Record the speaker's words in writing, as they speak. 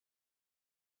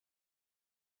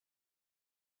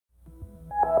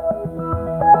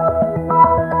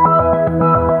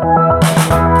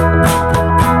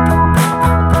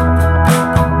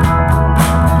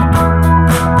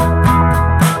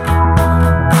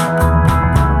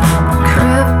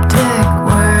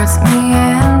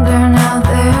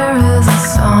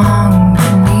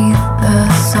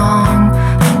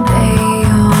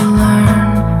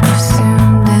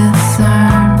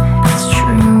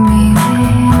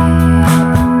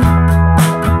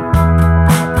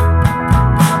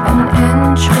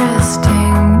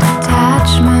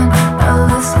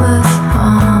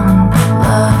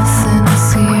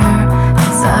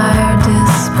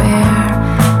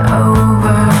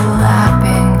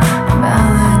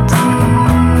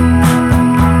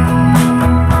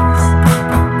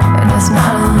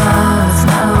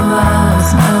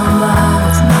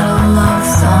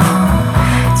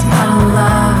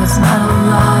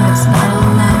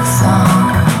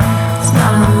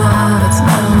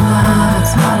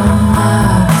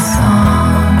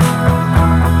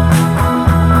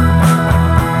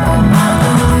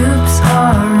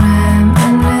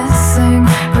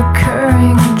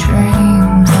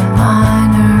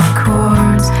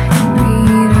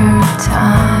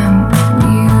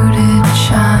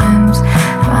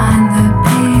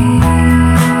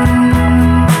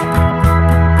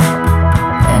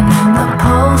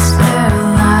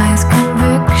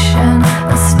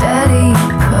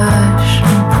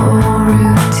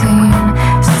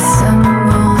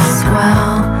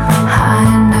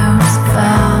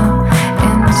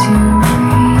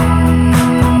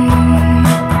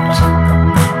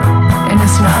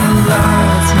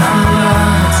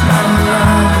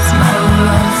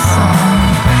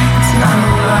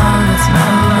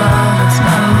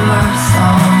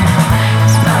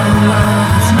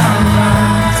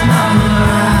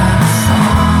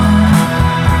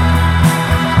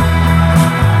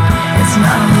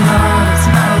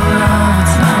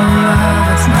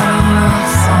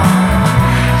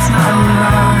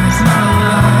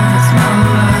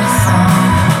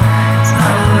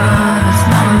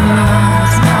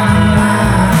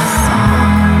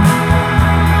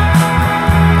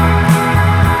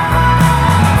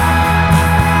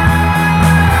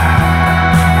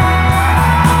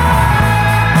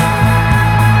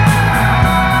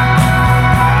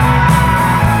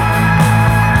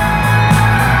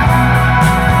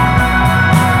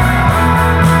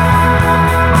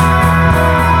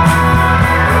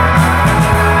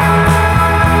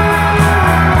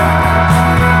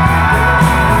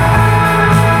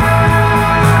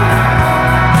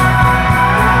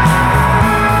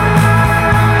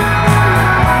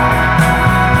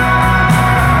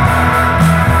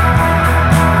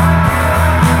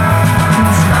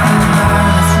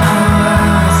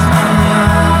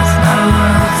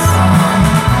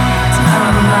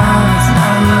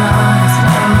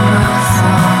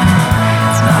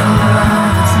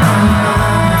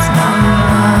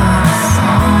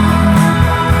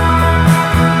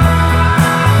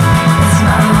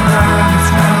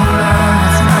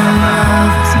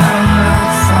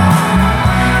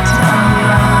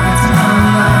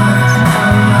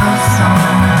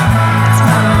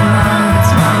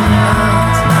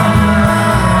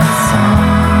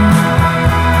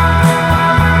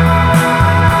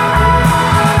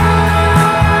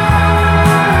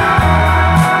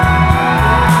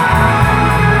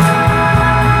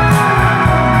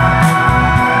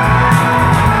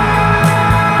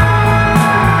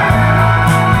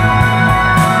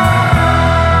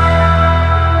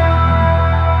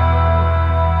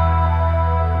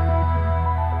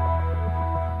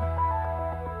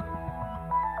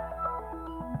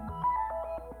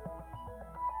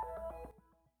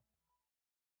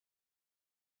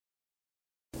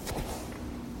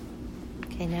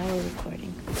Okay, now we're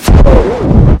recording.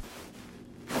 Oh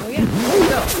yeah,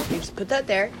 so you just put that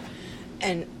there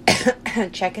and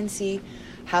check and see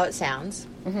how it sounds.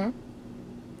 Mm-hmm.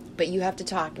 But you have to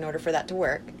talk in order for that to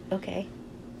work. Okay.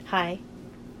 Hi.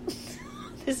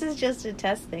 This is just a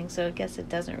test thing, so I guess it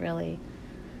doesn't really...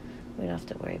 We don't have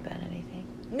to worry about anything.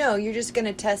 No, you're just going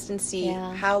to test and see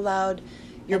how loud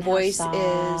your and voice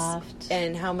is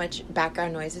and how much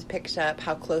background noise is picked up,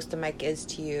 how close the mic is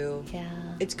to you. Yeah.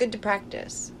 It's good to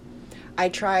practice. I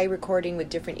try recording with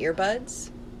different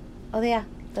earbuds. Oh, yeah.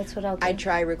 That's what I'll do. I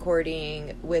try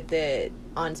recording with it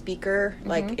on speaker,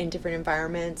 like in different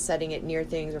environments, setting it near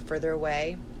things or further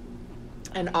away.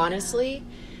 And honestly,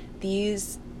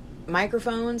 these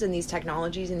microphones and these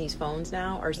technologies and these phones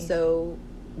now are so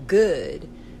good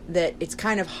that it's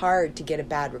kind of hard to get a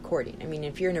bad recording. I mean,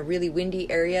 if you're in a really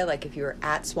windy area, like if you were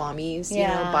at Swami's, you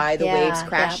know, by the waves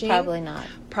crashing. Yeah, probably not.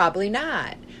 Probably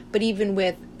not. But even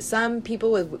with some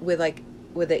people with like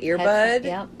with an earbud,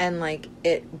 Yep. and like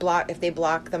if they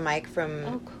block the mic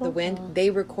from the wind, they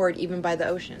record even by the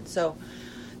ocean. So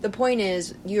the point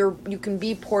is, you can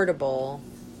be portable,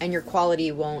 and your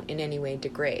quality won't in any way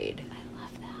degrade. I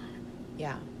love that.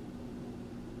 Yeah.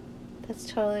 That's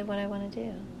totally what I want to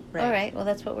do. Right. All right. Well,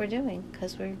 that's what we're doing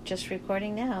because we're just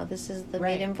recording now. This is the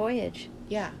maiden voyage.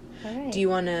 Yeah. All right. Do you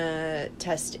want to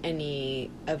test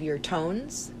any of your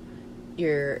tones?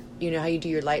 You know how you do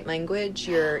your light language?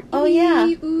 Your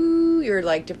ooh, your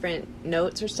like different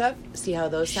notes or stuff? See how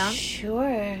those sound?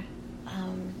 Sure.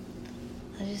 I'll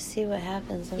just see what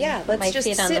happens. Let's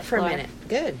just sit for a minute.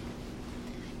 Good.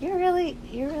 You're really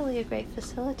a great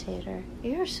facilitator.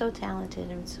 You're so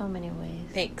talented in so many ways.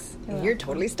 Thanks. You're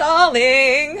totally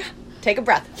stalling. Take a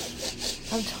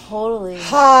breath. I'm totally. We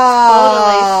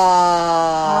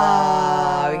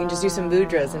can just do some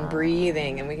mudras and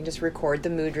breathing, and we can just record the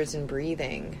mudras and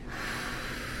breathing.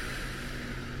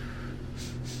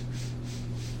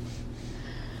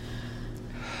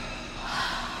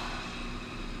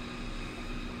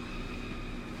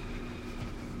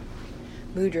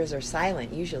 Mudras are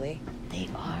silent, usually. They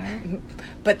are?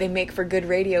 But they make for good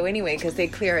radio anyway, because they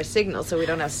clear our signal so we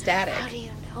don't have static. How do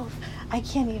you know? I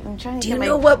can't even. I'm trying to Do you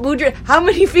know what mudra? How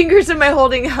many fingers am I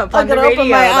holding up on the radio? Open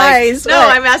my eyes. No,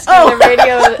 I'm asking the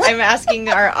radio. I'm asking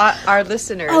our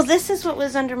listeners. Oh, this is what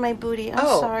was under my booty. I'm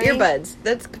sorry. Earbuds.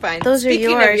 That's fine. Those are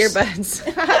yours. Speaking of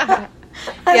earbuds.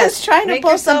 I was trying to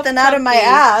pull something out of my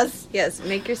ass. Yes,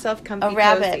 make yourself comfy. A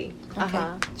rabbit. Cozy.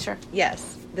 Okay, sure.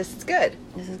 Yes, this is good.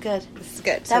 This is good. This is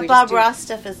good. That Bob Ross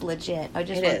stuff is legit. It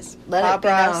is. Bob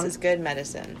Ross is good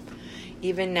medicine.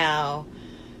 Even now,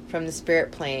 from the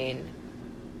spirit plane,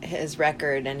 his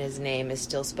record and his name is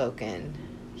still spoken.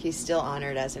 He's still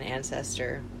honored as an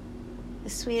ancestor. The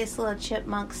sweetest little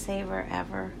chipmunk saver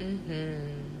ever.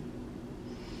 Mm-hmm.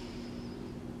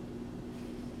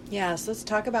 Yeah, so let's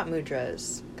talk about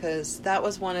mudras, because that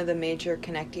was one of the major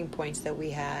connecting points that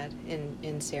we had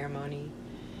in ceremony.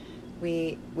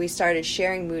 We started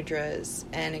sharing mudras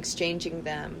and exchanging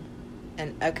them.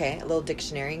 And, okay, a little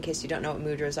dictionary in case you don't know what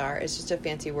mudras are. It's just a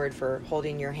fancy word for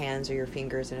holding your hands or your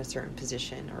fingers in a certain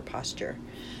position or posture.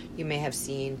 You may have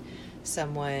seen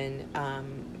someone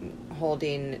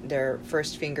holding their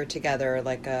first finger together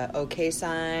like a OK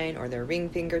sign, or their ring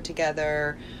finger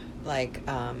together, like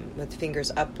with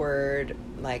fingers upward,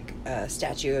 like a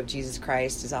statue of Jesus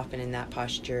Christ is often in that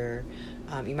posture.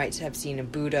 You might have seen a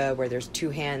Buddha where there's two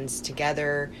hands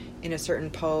together in a certain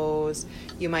pose.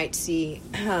 You might see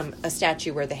a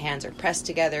statue where the hands are pressed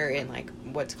together in like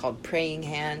what's called praying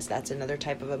hands. That's another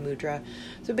type of a mudra.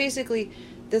 So basically,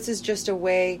 this is just a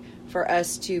way for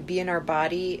us to be in our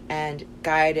body and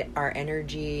guide our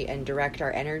energy and direct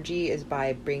our energy is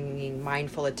by bringing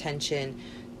mindful attention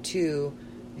to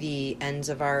the ends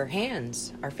of our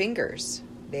hands, our fingers.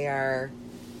 They are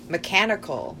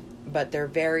mechanical, but they're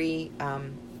very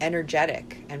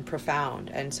energetic and profound.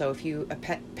 And so if you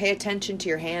pay attention to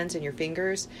your hands and your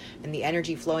fingers and the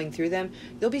energy flowing through them,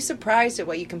 you'll be surprised at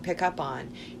what you can pick up on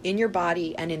in your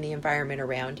body and in the environment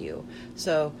around you.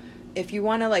 So if you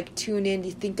want to like tune in,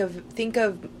 think of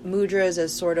mudras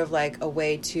as sort of like a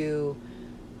way to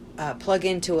plug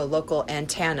into a local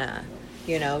antenna.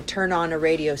 You know, turn on a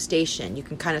radio station. You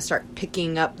can kind of start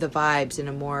picking up the vibes in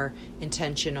a more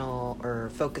intentional or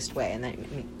focused way.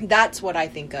 And that's what I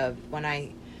think of when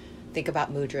I think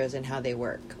about mudras and how they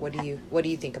work. What do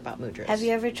you think about mudras? Have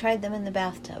you ever tried them in the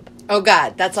bathtub? Oh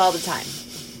God, that's all the time.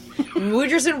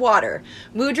 Mudras and water.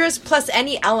 Mudras plus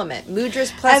any element.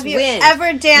 Mudras plus wind. Have you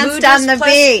ever danced on the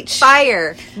beach?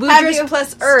 Fire. Mudras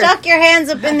plus earth. Stuck your hands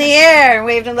up in the air and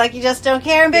waved them like you just don't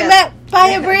care and been met by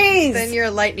a breeze. Then you're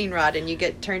a lightning rod and you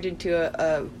get turned into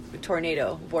a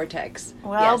tornado vortex.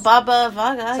 Well, yes. Baba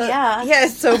Vaga, so, yeah.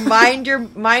 Yes, so mind your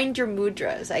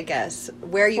mudras, I guess.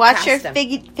 Where you watch cast your them.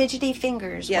 Fidgety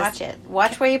fingers. Yes. Watch it.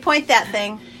 Watch where you point that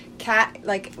thing.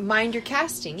 Mind your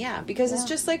casting, because it's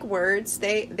just like words.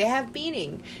 They have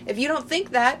meaning. If you don't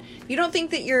think that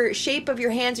your shape of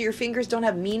your hands or your fingers don't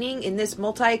have meaning in this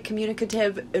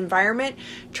multi-communicative environment,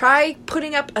 try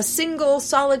putting up a single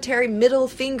solitary middle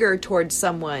finger towards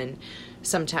someone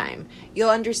sometime.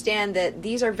 You'll understand that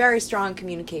these are very strong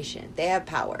communication. They have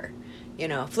power.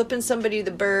 Flipping somebody the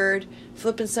bird,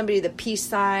 flipping somebody the peace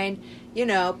sign.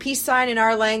 Peace sign in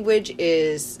our language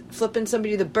is flipping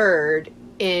somebody the bird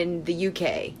in the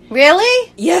UK.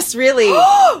 Really? Yes, really.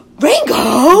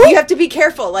 Ringo! You have to be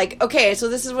careful. Like, okay, so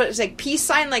this is what it's like. Peace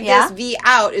sign like Yeah. this, V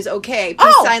out is okay.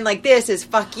 Peace sign like this is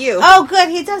fuck you. Oh, good.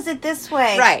 He does it this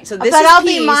way. Right. So this but is I'll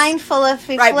peace. be mindful if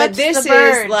he Right, flips but this the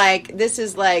bird.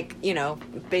 is like, you know,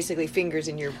 basically fingers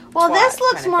in your Well, twat this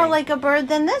looks kind of more thing. like a bird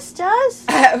than this does.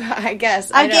 I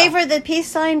guess. I know. gave her the peace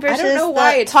sign versus I don't know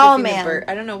why the it's tall flipping man. the bird.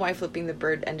 I don't know why flipping the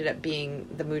bird ended up being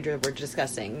the mudra we're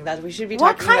discussing. That we should be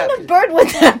What talking kind about. of bird would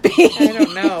that be? I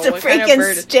don't know. It's a What freaking kind of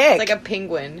bird? stick. It's like a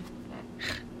penguin.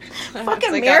 Fucking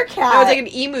It's like meerkat. No, it's like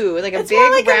an emu. Like a It's more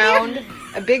big like round,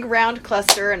 a big round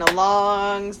cluster and a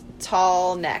long,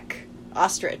 tall neck.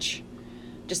 Ostrich.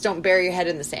 Just don't bury your head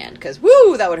in the sand, because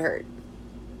woo, that would hurt.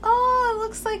 Oh, it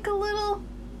looks like a little,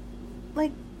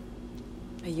 like,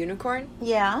 A unicorn?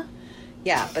 yeah.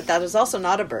 Yeah, but that is also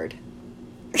not a bird.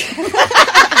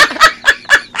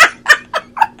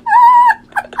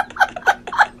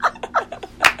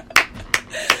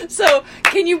 So,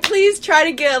 can you please try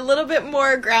to get a little bit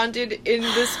more grounded in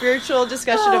the spiritual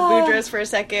discussion of mudras for a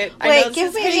second? Wait,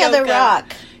 give me the other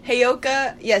rock.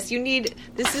 Heyoka, yes, we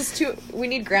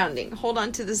need grounding. Hold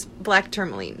on to this black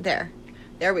tourmaline. There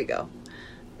we go.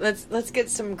 Let's get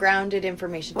some grounded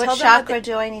information. What Tell them chakra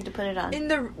do I need to put it on? in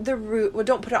the root. Well,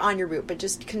 don't put it on your root, but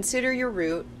just consider your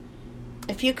root.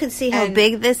 If you could see how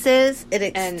big this is, it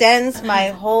extends my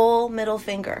whole middle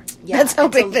finger. Yeah, that's how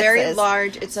big it's a this very is.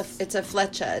 large. It's a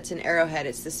flecha. It's an arrowhead.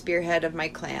 It's the spearhead of my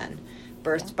clan,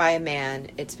 birthed by a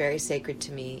man. It's very sacred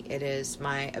to me. It is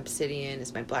my obsidian.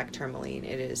 It's my black tourmaline.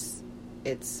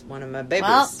 It's one of my babies.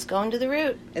 Well, it's going to the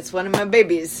root. It's one of my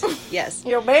babies. Yes.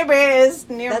 Your baby is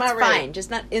near That's my root. fine, just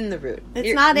not in the root.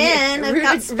 It's not in. I've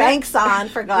got Spanx on,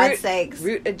 for God's sakes.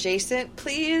 Root adjacent,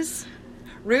 please.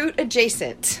 Root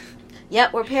adjacent.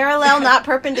 Yep, we're parallel, not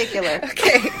perpendicular.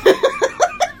 Okay.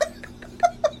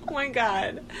 Oh my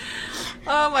god.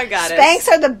 Oh my god. Spanx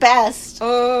are the best.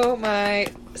 Oh my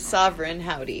sovereign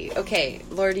howdy. Okay,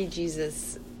 Lordy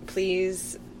Jesus,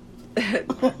 please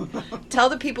tell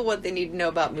the people what they need to know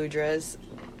about mudras.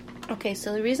 Okay,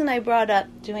 so the reason I brought up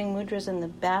doing mudras in the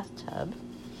bathtub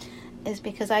is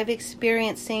because I've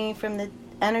experienced seeing from the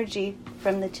energy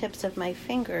from the tips of my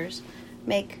fingers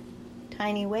make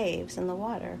tiny waves in the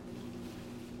water.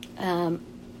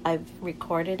 I've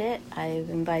recorded it. I've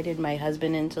invited my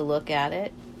husband in to look at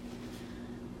it.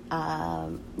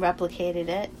 Replicated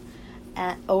it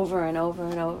over and over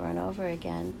and over and over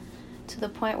again, to the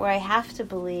point where I have to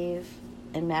believe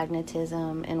in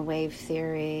magnetism and wave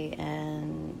theory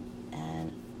and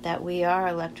that we are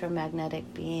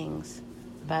electromagnetic beings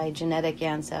by genetic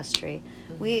ancestry.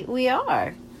 Mm-hmm. We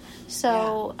are.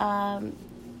 So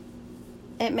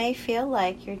it may feel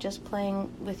like you're just playing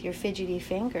with your fidgety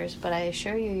fingers, but I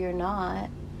assure you you're not.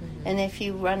 Mm-hmm. And if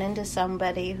you run into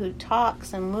somebody who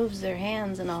talks and moves their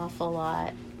hands an awful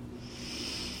lot,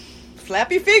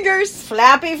 Flappy fingers.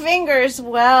 Flappy fingers.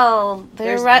 Well,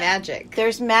 there's magic.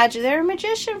 There's magic. They're a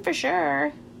magician for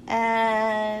sure.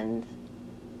 And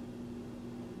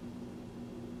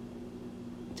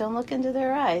don't look into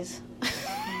their eyes.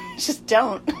 Just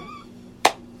don't.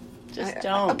 Just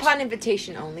don't. Upon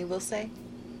invitation only, we'll say.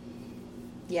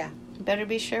 Yeah. Better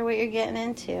be sure what you're getting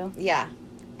into. Yeah.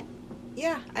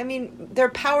 Yeah. I mean, they're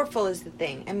powerful is the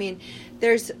thing. I mean,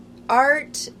 there's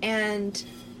art and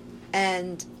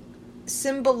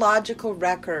symbological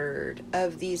record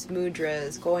of these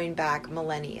mudras going back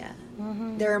millennia.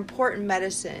 Mm-hmm. They're important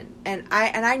medicine, and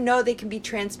I know they can be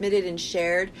transmitted and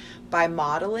shared by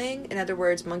modeling. In other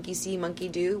words, monkey see, monkey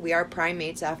do. We are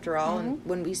primates after all, mm-hmm. and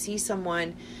when we see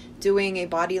someone doing a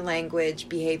body language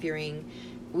behavioring,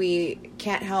 we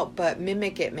can't help but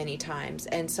mimic it many times,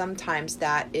 and sometimes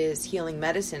that is healing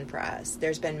medicine for us.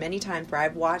 There's been many times where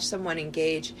I've watched someone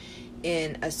engage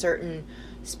in a certain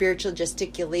spiritual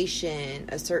gesticulation,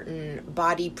 a certain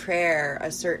body prayer,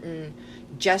 a certain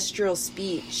gestural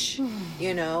speech,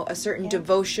 a certain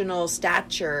devotional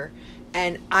stature,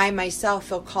 and I myself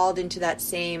feel called into that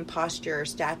same posture or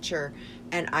stature,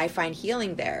 and I find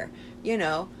healing there.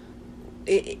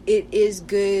 It is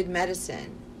good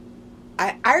medicine.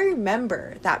 I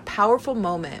remember that powerful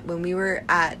moment when we were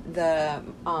at the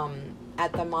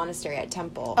monastery at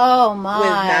Temple. Oh my! With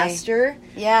Master.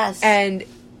 Yes. And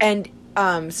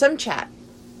some chat,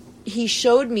 he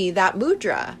showed me that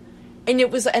mudra, and it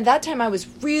was at that time I was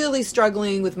really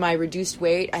struggling with my reduced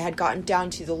weight. I had gotten down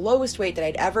to the lowest weight that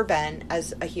I'd ever been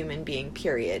as a human being,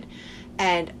 period,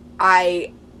 and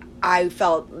I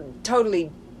felt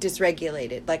totally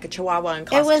dysregulated, like a chihuahua in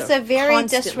costume. It was a very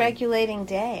constantly. Dysregulating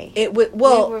day. It was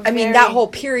that whole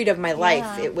period of my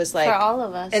life, it was like for all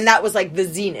of us, and that was like the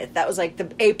zenith. That was like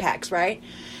the apex, right?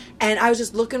 And I was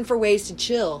just looking for ways to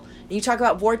chill. And you talk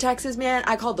about vortexes, man.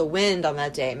 I called the wind on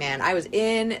that day, man. I was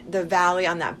in the valley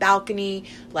on that balcony,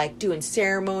 like doing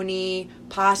ceremony,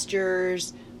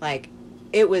 postures. Like,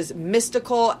 it was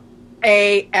mystical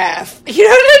AF. You know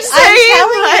what I'm saying? I'm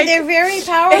telling you, they're very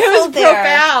powerful. It was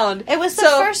profound. It was the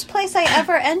first place I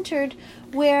ever entered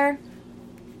where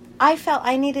I felt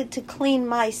I needed to clean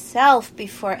myself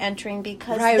before entering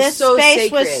because this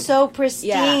space was so pristine.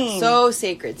 Yeah, so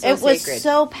sacred. So it was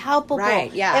so palpable.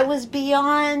 Right, yeah. It was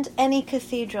beyond any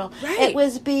cathedral. Right. It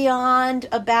was beyond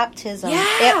a baptism.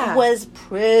 Yeah. It was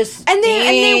pristine. And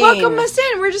they welcome us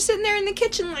in. We're just sitting there in the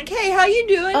kitchen like, hey, how you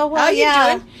doing? Oh, well, how you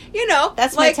doing? You know.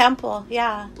 That's like, my temple,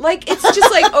 yeah. Like, it's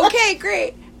just like, okay,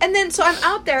 great. And then, so I'm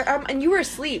out there, and you were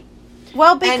asleep.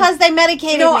 Well, because they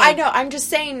medicated me. I know. I'm just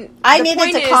saying. I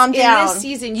needed to calm down. In this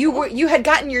season, you had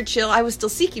gotten your chill. I was still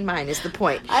seeking mine. Is the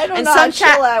point? I don't know how chill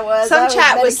I was. Some I was chat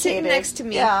medicated. was sitting next to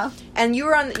me. Yeah. And you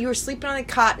were sleeping on the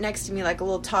cot next to me like a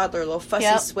little toddler, a little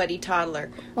fussy, sweaty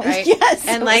toddler, right? Yes.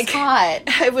 And it like, was hot.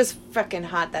 It was fucking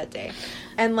hot that day.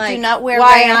 And like, do not wear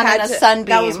rayon in a sunbeam.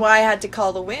 That was why I had to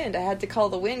call the wind. I had to call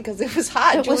the wind because it was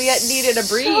hot. Juliette needed a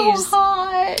breeze. So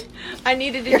hot. I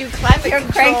needed a new climate control.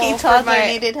 Your cranky toddler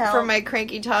needed help. For my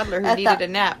cranky toddler who needed a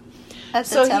nap. At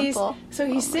the temple.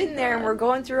 He's sitting there, and we're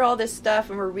going through all this stuff,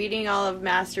 and we're reading all of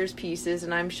Master's pieces,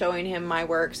 and I'm showing him my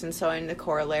works and showing the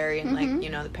corollary and like, you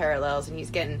know, the parallels, and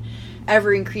he's getting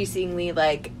ever increasingly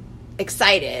like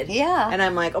excited. Yeah. And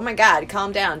I'm like, oh my God,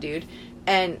 calm down, dude.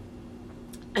 And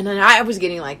then I was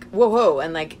getting like, whoa,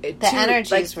 and like the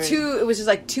energies were it was just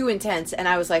like too intense, and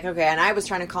I was like, okay, and I was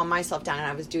trying to calm myself down, and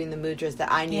I was doing the mudras that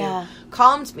I knew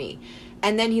calmed me.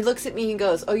 And then he looks at me and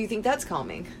goes, oh, you think that's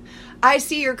calming? I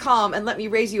see you're calm, and let me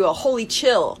raise you a holy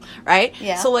chill, right?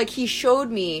 Yeah. So, like, he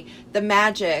showed me the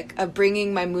magic of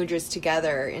bringing my mudras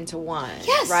together into one,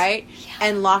 right? Yeah.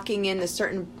 And locking in the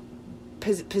certain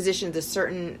positions, the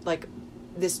certain, like,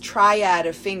 this triad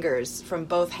of fingers from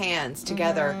both hands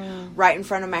together right in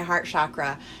front of my heart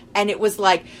chakra. And it was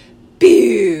like,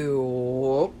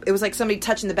 pew. It was like somebody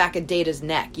touching the back of Data's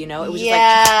neck, you know? It was just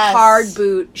like hard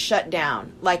boot, shut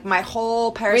down. Like my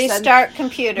whole restart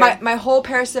computer. My whole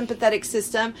parasympathetic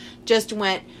system just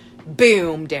went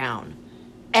boom down.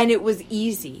 And it was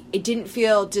easy. It didn't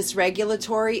feel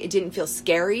dysregulatory. It didn't feel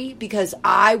scary because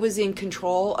I was in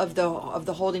control of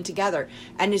the holding together.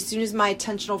 And as soon as my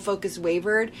attentional focus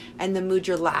wavered and the mood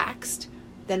relaxed,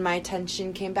 then my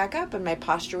attention came back up and my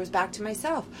posture was back to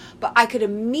myself. But I could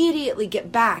immediately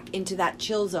get back into that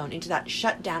chill zone, into that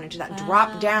shutdown, into that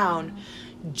drop down,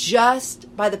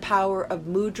 just by the power of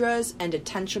mudras and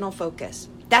attentional focus.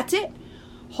 That's it.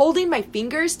 Holding my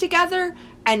fingers together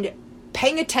and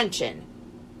paying attention.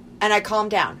 And I calmed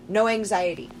down. No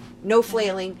anxiety. No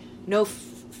flailing. No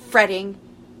fretting.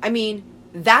 I mean,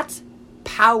 that's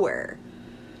power.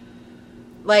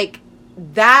 Like,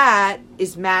 that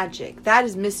is magic. That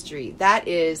is mystery. That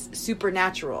is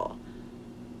supernatural.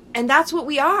 And that's what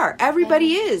we are.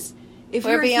 Everybody is. If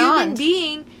you're a human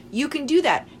being, you can do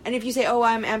that. And if you say, oh,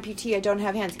 I'm amputee, I don't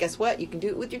have hands, guess what? You can do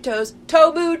it with your toes.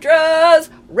 Toe mudras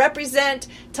represent.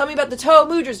 Tell me about the toe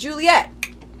mudras, Juliette.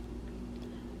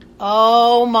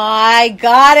 Oh my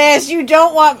goddess, you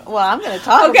don't want... Well, I'm going to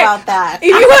talk about that. If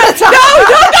you want to don't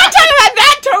talk about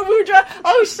that, toe mudra.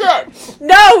 Oh, shit.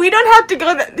 No, we don't have to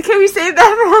go... Can we save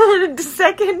that for the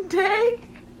second day?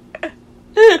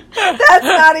 That's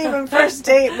not even first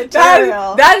date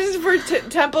material. That is for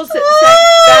temple...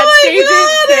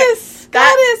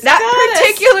 That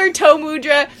particular toe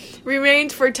mudra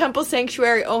remains for temple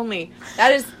sanctuary only.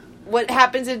 That is... What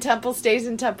happens in temple stays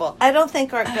in temple. I don't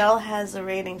think Art Bell has a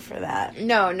rating for that.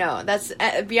 No, that's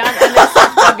beyond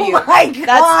NSFW. Oh my God,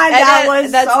 that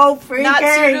was so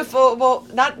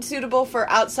freaking. Not suitable for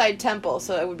outside temple,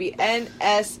 so it would be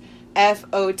NSFOT.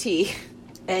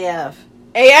 AF.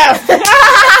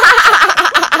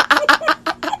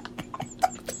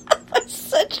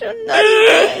 Such a nutty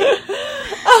day.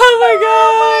 Oh my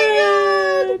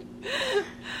God.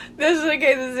 This is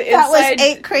inside. That was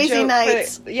 8 crazy joke,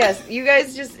 nights. Yes, you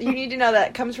guys you need to know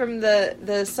that comes from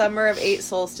the summer of 8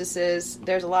 solstices.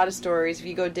 There's a lot of stories. If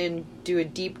you go do a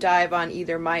deep dive on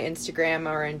either my Instagram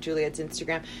or in Juliette's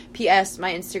Instagram. P.S.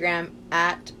 My Instagram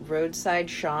at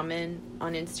Roadside Shaman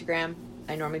on Instagram.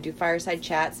 I normally do fireside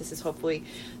chats. This is hopefully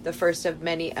the first of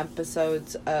many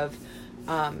episodes of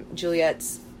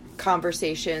Juliette's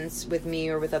conversations with me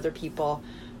or with other people.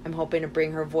 I'm hoping to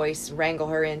bring her voice, wrangle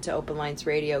her into Open Lines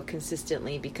Radio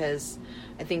consistently because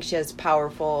I think she has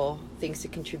powerful things to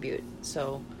contribute.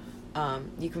 So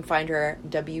you can find her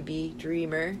WB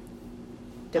Dreamer.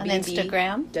 On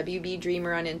Instagram? WB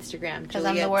Dreamer on Instagram. Because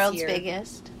I'm the world's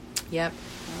biggest. Yep.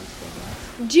 That was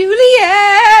good.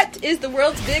 Juliette is the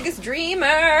world's biggest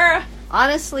dreamer.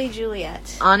 Honestly,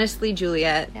 Juliette. Honestly,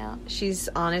 Juliette. Yeah. She's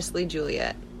honestly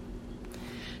Juliette.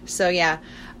 So, yeah.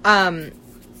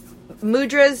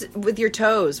 Mudras with your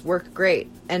toes work great.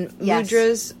 And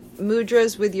mudras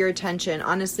with your attention.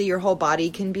 Honestly, your whole body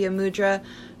can be a mudra.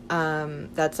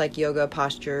 That's like yoga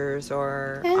postures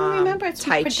or and remember, it's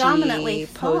Tai predominantly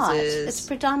Chi thought. poses. It's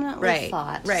predominantly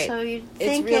thought. Right. So you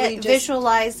think really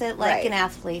visualize it like an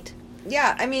athlete.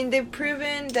 Yeah, I mean, they've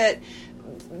proven that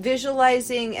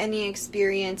visualizing any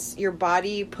experience, your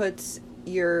body puts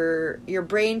your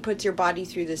brain puts your body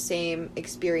through the same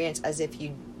experience as if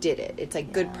you did it. It's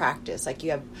like good practice. Like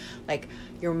you have like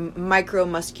your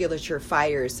micromusculature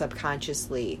fires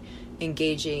subconsciously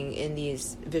engaging in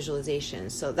these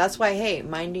visualizations. So that's why, hey,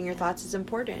 minding your thoughts is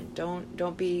important.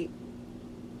 Don't be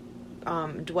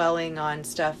dwelling on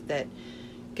stuff that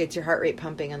gets your heart rate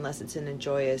pumping unless it's in a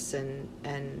joyous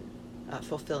and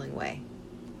fulfilling way.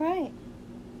 Right.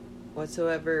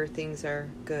 Whatsoever things are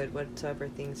good, whatsoever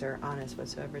things are honest,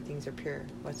 whatsoever things are pure,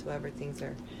 whatsoever things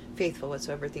are faithful,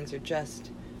 whatsoever things are just.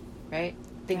 Right?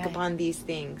 Think upon these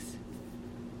things.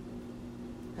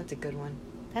 That's a good one.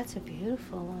 That's a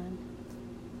beautiful one.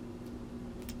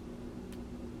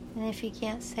 And if you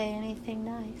can't say anything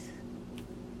nice,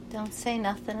 don't say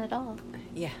nothing at all.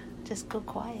 Yeah. Just go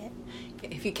quiet.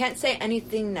 If you can't say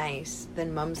anything nice,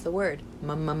 then mum's the word.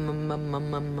 Mum, mum, mum, mum, mum,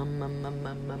 mum, mum, mum, mum,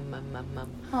 mum, mum, mum, mum, mum.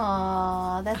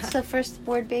 Aw, that's the first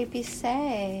word babies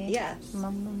say. Yes.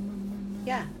 Mum, mum, mum, mum.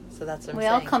 Yeah, so that's what I'm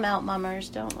saying. We all come out mummers,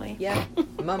 don't we? Yeah.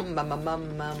 Mum, mum, mum,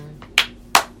 mum, mum.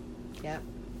 Yep.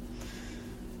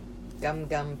 Gum,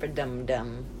 gum for dum,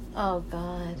 dum. Oh,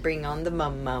 God. Bring on the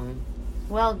mum, mum.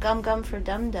 Well, gum, gum for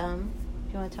dum, dum.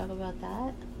 You want to talk about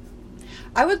that?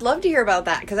 I would love to hear about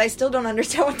that, because I still don't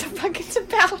understand what the fuck it's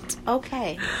about.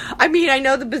 Okay. I mean, I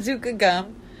know the bazooka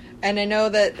gum, and I know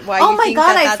that why oh you my think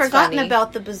God, that's I'd forgotten funny.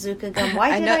 about the bazooka gum.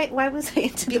 Why was I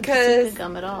into the bazooka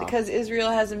gum at all? Because Israel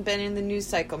hasn't been in the news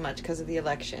cycle much because of the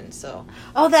election, so.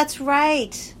 Oh, that's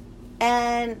right.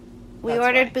 And we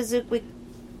ordered bazooka.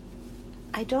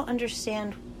 I don't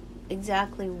understand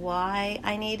exactly why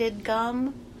I needed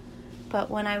gum, but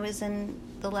when I was in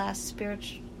the last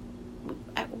spiritual...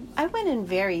 I went in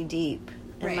very deep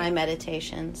in my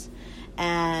meditations,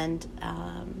 and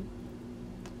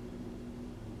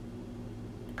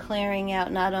clearing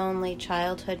out not only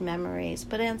childhood memories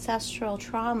but ancestral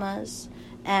traumas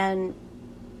and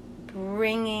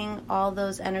bringing all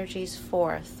those energies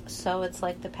forth. So it's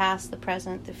like the past, the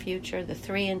present, the future, the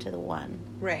three into the one.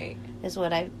 Right. Is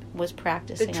what I was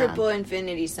practicing The triple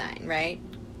infinity sign, right?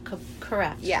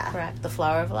 Correct. Yeah. Correct. The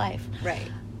flower of life.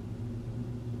 Right.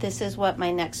 This is what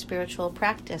my next spiritual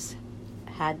practice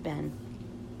had been.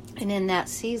 And in that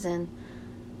season,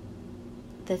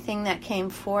 the thing that came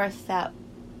forth, that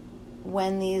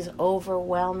when these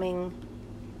overwhelming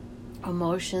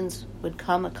emotions would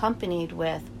come accompanied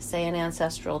with, say, an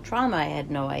ancestral trauma I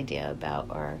had no idea about,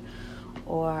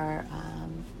 or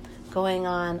going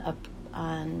on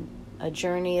a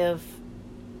journey of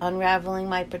unraveling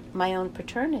my own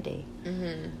paternity.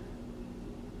 Mm-hmm.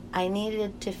 I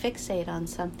needed to fixate on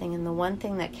something, and the one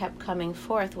thing that kept coming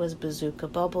forth was bazooka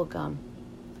bubblegum.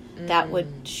 That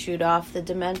would shoot off the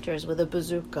dementors with a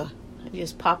bazooka. You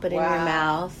just pop it in your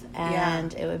mouth,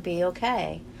 and it would be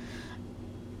okay.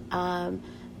 It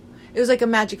was like a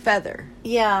magic feather.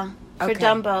 Yeah, for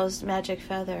Dumbo's magic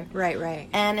feather. Right.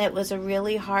 And it was a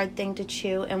really hard thing to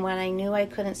chew, and when I knew I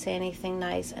couldn't say anything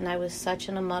nice, and I was such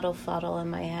in a muddle fuddle in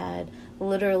my head,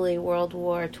 literally World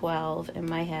War XII in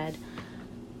my head,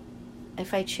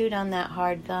 if I chewed on that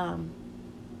hard gum,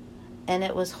 and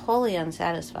it was wholly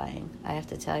unsatisfying, I have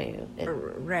to tell you.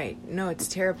 Right. No, it's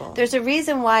terrible. There's a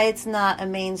reason why it's not a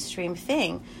mainstream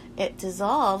thing. It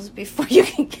dissolves before you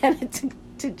can get it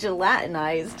to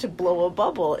gelatinize, to blow a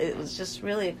bubble. It was just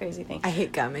really a crazy thing. I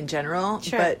hate gum in general,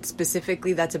 but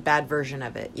specifically that's a bad version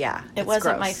of it. Yeah. It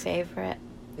wasn't my favorite.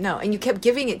 No, and you kept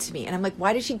giving it to me, and I'm like,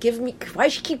 why does she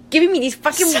keep giving me these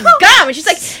fucking gum? And she's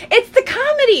like, it's the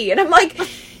comedy. And I'm like...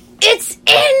 It's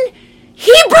in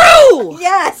Hebrew!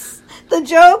 Yes! The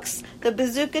jokes, the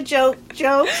bazooka jokes. And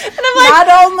I'm like, not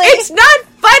only... It's not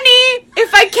funny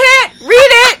if I can't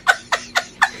read it!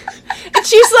 And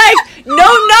she's like,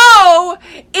 no,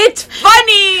 it's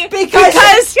funny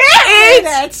because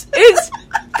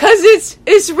it's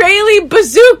Israeli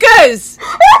bazookas!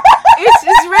 It's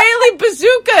Israeli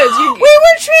bazookas. We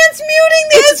were transmuting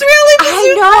the Israeli bazookas.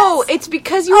 I know. It's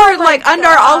because you were like under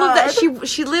all of that.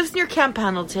 She lives near Camp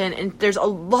Pendleton, and there's a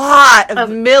lot of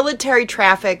military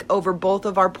traffic over both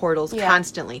of our portals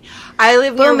constantly. I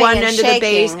live near one end of the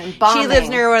base. She lives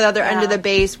near the other end of the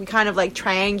base. We kind of like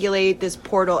triangulate this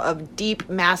portal of deep,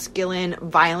 masculine,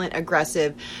 violent,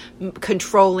 aggressive,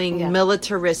 controlling,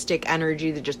 militaristic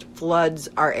energy that just floods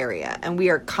our area, and we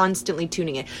are constantly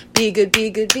tuning it. Be good, be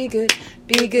good, be good,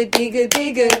 be good, be good,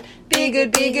 be good, be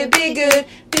good, be good, be good,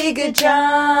 be good,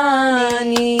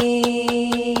 Johnny.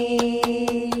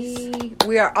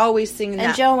 We are always singing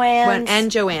that.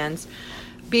 And Joanne's.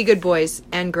 Be good, boys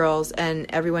and girls and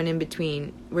everyone in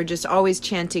between. We're just always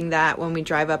chanting that when we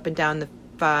drive up and down the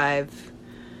 5.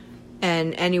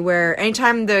 And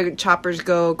anytime the choppers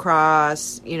go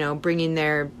across, bringing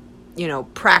their,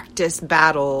 practice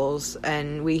battles,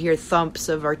 and we hear thumps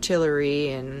of artillery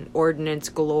and ordnance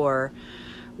galore,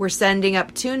 we're sending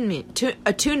up attunement.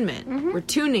 Mm-hmm. We're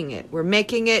tuning it. We're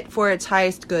making it for its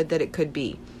highest good that it could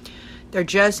be. They're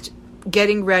just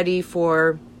getting ready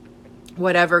for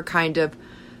whatever kind of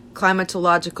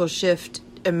climatological shift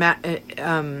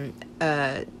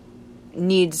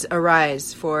needs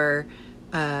arise for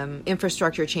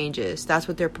infrastructure changes. That's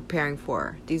what they're preparing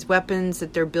for. These weapons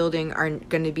that they're building are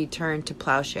going to be turned to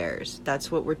plowshares.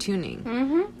 That's what we're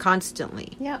tuning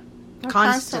constantly. Yep, we're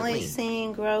constantly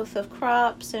seeing growth of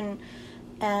crops and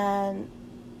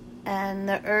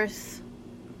the earth,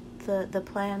 the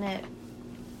planet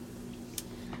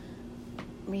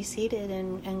reseeded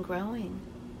and growing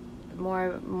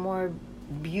more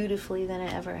beautifully than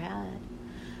it ever had.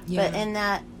 Yeah. But in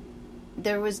that,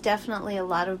 there was definitely a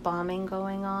lot of bombing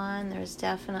going on. There's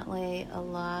definitely a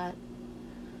lot.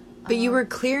 But you were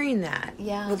clearing that.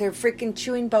 Yeah. With her freaking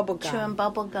chewing bubble gum. Chewing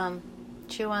bubble gum.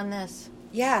 Chew on this.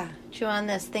 Yeah. Chew on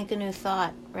this. Think a new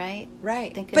thought, right?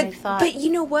 Right. Think a new thought. But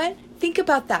you know what? Think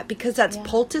about that, because that's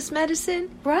poultice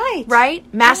medicine. Right. Right?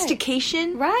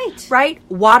 Mastication. Right. Right?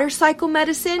 Water cycle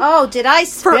medicine. Oh, did I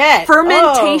spit?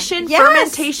 Fermentation. Oh, yes.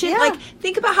 Fermentation. Yeah. Like,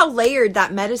 think about how layered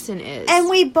that medicine is. And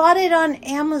we bought it on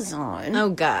Amazon.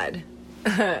 Oh, God.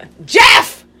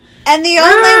 Jeff! And the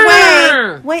only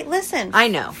way... Wait, listen. I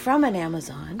know. From an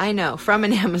Amazon. I know. From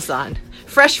an Amazon.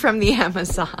 Fresh from the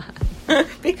Amazon.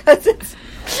 Because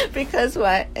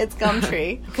what? It's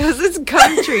Gumtree. Because it's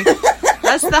Gumtree.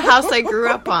 That's the house I grew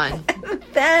up on.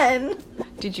 Then...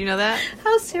 Did you know that?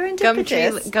 How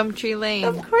serendipitous. Gumtree Lane.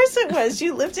 Of course it was.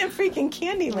 You lived in freaking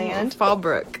Candyland.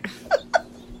 Fallbrook.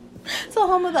 It's the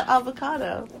home of the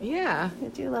avocado. Yeah. I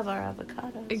do love our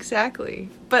avocados. Exactly.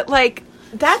 But, like...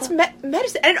 That's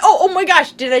medicine. And oh my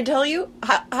gosh, did I tell you?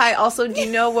 Hi, also, do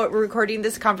you know what we're recording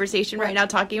this conversation right now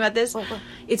talking about this? What?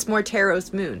 It's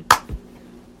Morteros Moon.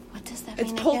 What does that mean?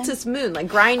 It's poultice moon, like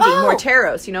grinding,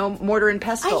 Morteros, mortar and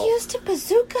pestle. I used a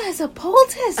bazooka as a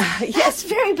poultice. Yes. That's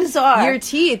very bizarre. Your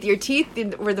teeth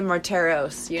were the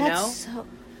Morteros, That's so...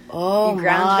 Oh, you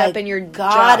ground it up in your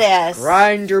goddess. Jaw.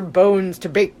 Grind your bones to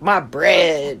bake my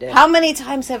bread. How many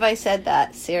times have I said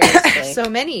that? Seriously. So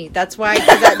many. That's why,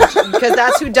 because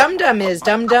that's who Dum Dum is.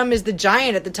 Dum Dum is the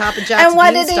giant at the top of Jack's And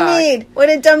what did he need? What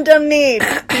did Dum Dum need?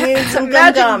 He needed some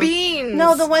magic beans.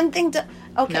 No, the one thing...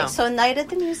 Okay, No. So night at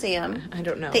the museum. I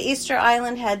don't know. The Easter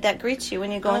Island head that greets you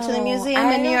when you go into the museum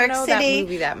in New York City. I don't know that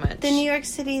movie that much. The New York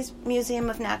City's Museum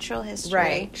of Natural History.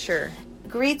 Right, sure.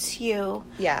 Greets you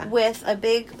with a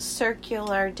big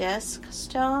circular disc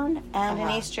stone and an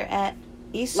Easter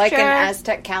like an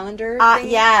Aztec calendar thing?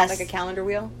 Yes. Like a calendar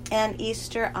wheel? And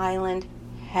Easter Island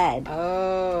head.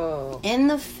 Oh. In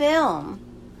the film.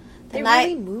 They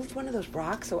really moved one of those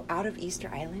rocks out of Easter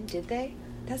Island, did they?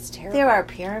 That's terrible. There are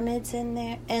pyramids in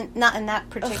there, and not in that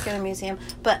particular museum,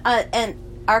 but and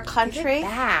our country. Give it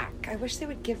back. I wish they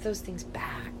would give those things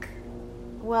back.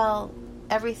 Well,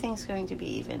 everything's going to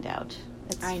be evened out.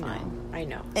 It's fine. I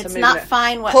know. It's not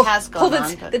fine what has gone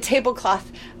on. Pull the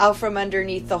tablecloth out from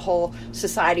underneath the whole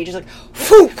society, just like,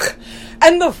 phook!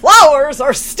 And the flowers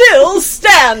are still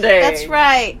standing! That's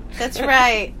right. That's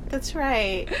right. That's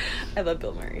right. I love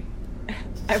Bill Murray.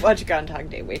 I watch Groundhog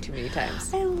Day way too many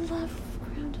times. I love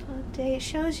Groundhog Day. It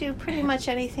shows you pretty much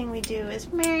anything we do is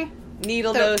meh.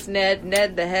 Needle nose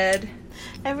Ned the head.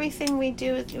 Everything we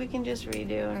do, we can just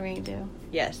redo and redo.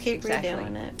 Yes, Keep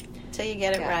redoing it. Till you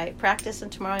get it right. Practice, and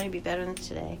tomorrow you'll be better than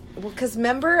today. Well, because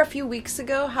remember a few weeks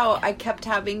ago how I kept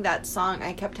having that song?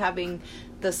 I kept having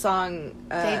the song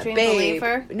Daydream Babe.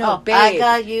 Believer? No, Babe. I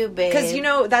got you, babe.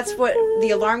 Because, that's what the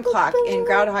alarm clock in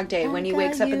Groundhog Day, when he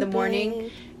wakes up in the morning,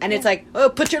 and it's like, oh,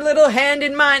 put your little hand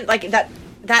in mine. Like,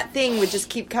 that thing would just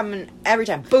keep coming every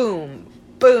time. Boom,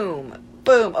 boom,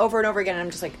 boom, over and over again. And I'm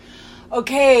just like,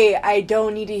 okay, I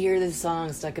don't need to hear this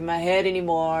song stuck in my head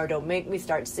anymore. Don't make me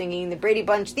start singing the Brady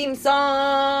Bunch theme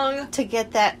song. To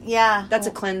get that, yeah. That's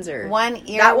a cleanser. One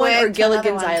earwig. That one or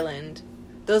Gilligan's Island.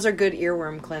 Those are good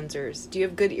earworm cleansers. Do you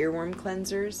have good earworm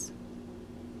cleansers?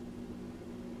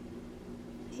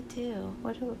 I do.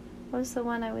 What was the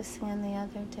one I was singing the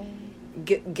other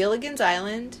day? Gilligan's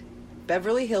Island,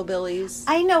 Beverly Hillbillies.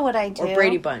 I know what I do. Or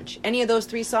Brady Bunch. Any of those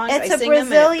three songs, it's I sing Brazilian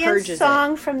them and it purges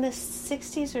song from the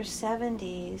 60s or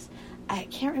 70s. I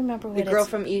can't remember what The Girl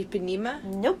from Ipanema?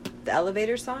 Nope. The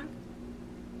elevator song?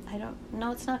 I don't...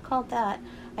 No, it's not called that.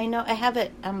 I know... I have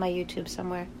it on my YouTube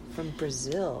somewhere. From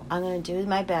Brazil. I'm going to do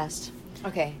my best.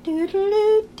 Okay. I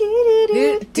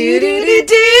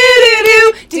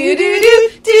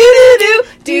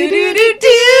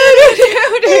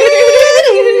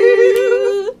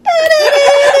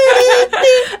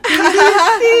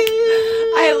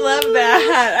love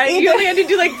that. You only had to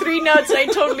do like 3 notes and I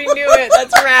totally knew it.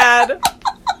 That's rad.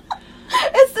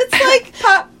 It's like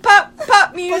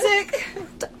pop music.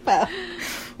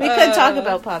 We could talk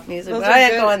about pop music, but I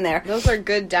didn't go in there. Those are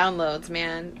good downloads,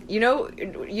 man. You know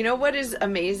what is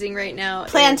amazing right now?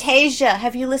 Plantasia.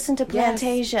 Have you listened to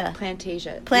Plantasia? Yes.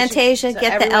 Plantasia. Plantasia.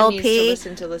 Get the LP. Needs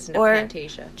to listen to or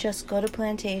Plantasia. Just go to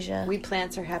Plantasia. We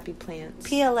plants are happy plants.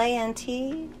 PLANT.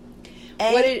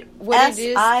 What it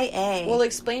is? SIA. Well,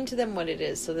 explain to them what it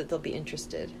is so that they'll be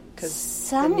interested. Because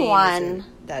someone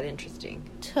that interesting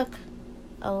took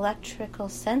electrical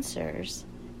sensors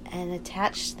and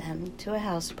attached them to a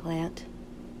houseplant.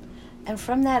 And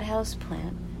from that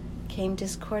houseplant came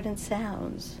discordant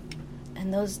sounds.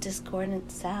 And those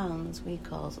discordant sounds we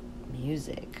call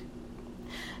music.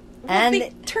 Well, and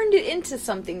they turned it into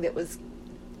something that was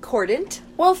cordant.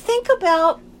 Well, think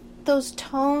about those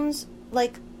tones,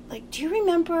 like, do you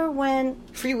remember when...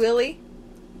 Free Willy?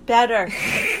 Better.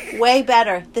 Way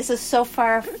better. This is so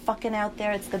far fucking out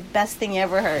there. It's the best thing you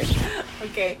ever heard.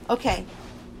 Okay.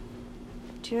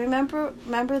 Do you remember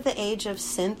the age of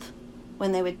synth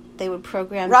when they would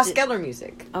program Ross Geller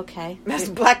music? Okay. That's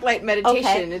blacklight meditation.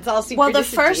 Okay. It's all synchronicity. Well,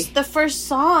 the first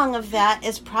song of that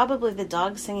is probably the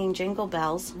dog singing Jingle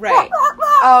Bells. Right.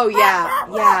 Oh yeah.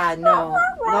 Yeah, no.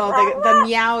 The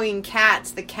meowing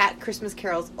cats, the cat Christmas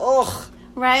carols. Ugh.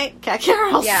 Right? Cat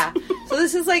carols. Yeah. So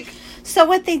this is like so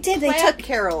what they did, they took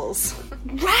carols.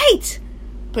 Right.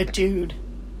 But dude,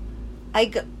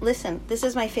 listen, this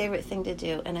is my favorite thing to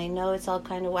do, and I know it's all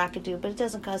kind of wackadoo, but it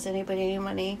doesn't cost anybody any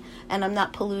money, and I'm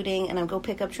not polluting, and I'm go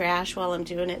pick up trash while I'm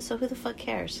doing it, so who the fuck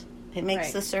cares? It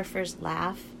makes the surfers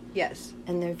laugh. Yes.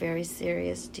 And they're very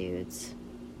serious dudes.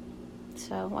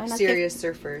 So why not serious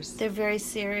surfers? They're very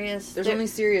serious. There's only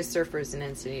serious surfers in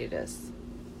Encinitas.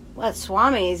 What,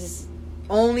 Swami's?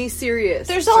 Only serious.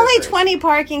 There's only 20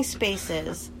 parking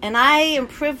spaces, and I am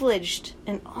privileged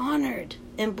and honored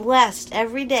and blessed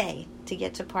every day to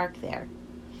get to park there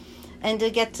and to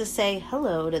get to say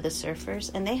hello to the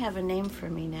surfers, and they have a name for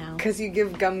me now. Because you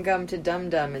give gum to Dum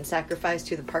Dum and sacrifice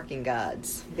to the parking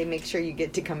gods. They make sure you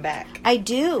get to come back. I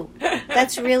do.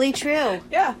 That's really true.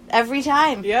 Yeah. Every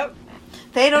time. Yep.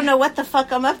 They don't know what the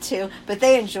fuck I'm up to, but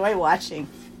they enjoy watching.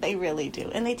 They really do.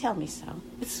 And they tell me so.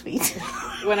 It's sweet.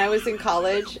 When I was in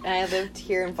college and I lived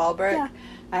here in Fallbrook,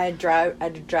 I had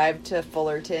to drive to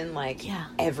Fullerton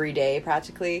every day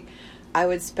practically. I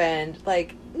would spend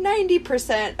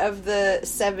 90% of the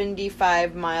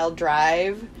 75-mile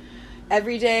drive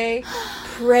every day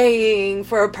praying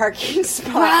for a parking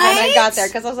spot when I got there.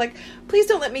 Because I was like, please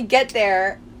don't let me get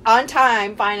there on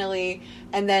time finally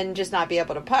and then just not be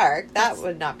able to park. That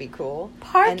would not be cool.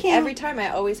 Parking. And every time I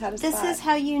always had a spot. This is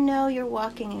how you know you're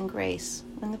walking in grace.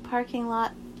 When the parking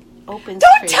lot opens.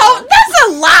 Don't tell. That's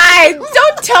a lie.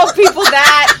 Don't tell people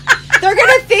that. They're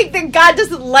going to think that God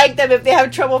doesn't like them if they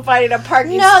have trouble finding a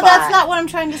parking spot. No, that's not what I'm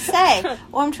trying to say.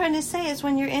 What I'm trying to say is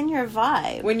when you're in your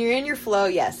vibe. When you're in your flow,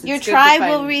 yes. Your tribe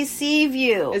will receive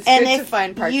you. It's good to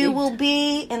find parking. You will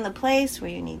be in the place where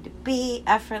you need to be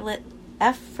effortlessly.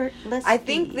 I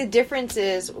think the difference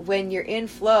is when you're in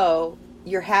flow,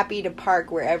 you're happy to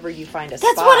park wherever you find a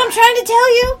spot. That's what I'm trying to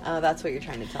tell you. Oh, that's what you're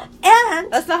trying to tell.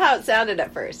 And that's not how it sounded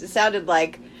at first. It sounded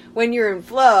like when you're in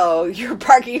flow, your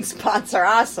parking spots are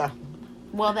awesome.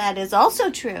 Well, that is also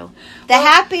true. The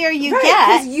happier you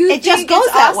get, it just goes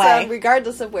that way,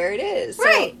 regardless of where it is.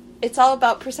 Right. So it's all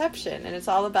about perception, and it's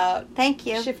all about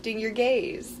shifting your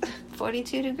gaze.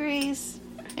 42 degrees.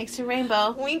 Makes a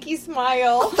rainbow. Winky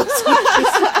smile. That's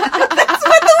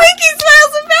what the winky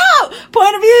smile's about.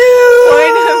 Point of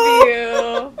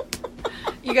view.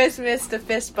 You guys missed a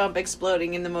fist bump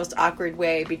exploding in the most awkward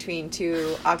way between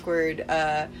two awkward,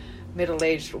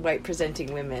 middle-aged,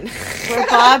 white-presenting women. We're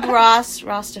Bob Ross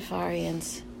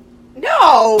Rastafarians.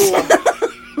 No!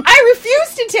 I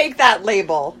refuse to take that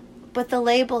label. But the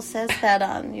label says that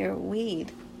on your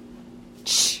weed.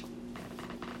 Shh.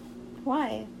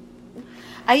 Why?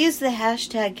 I use the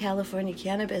hashtag California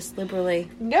Cannabis liberally.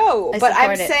 No, but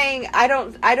I'm it. saying I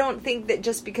don't think that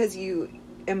just because you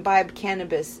imbibe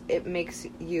cannabis, it makes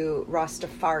you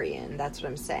Rastafarian. That's what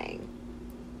I'm saying.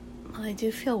 Well, I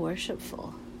do feel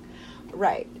worshipful.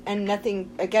 Right. And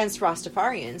nothing against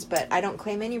Rastafarians, but I don't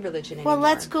claim any religion anymore. Well,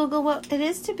 let's Google what it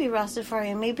is to be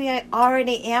Rastafarian. Maybe I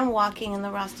already am walking in the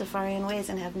Rastafarian ways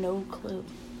and have no clue.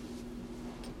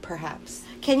 Perhaps.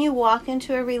 Can you walk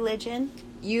into a religion?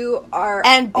 You are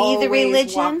and be always the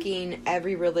religion? walking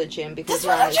every religion because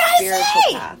That's you're on what a I'm trying to spiritual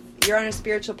say! path. You're on a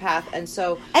spiritual path, and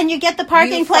so and you get the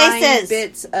parking places.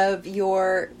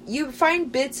 You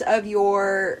find bits of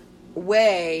your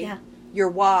way, yeah. your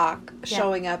walk, Yeah.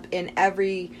 showing up in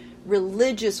every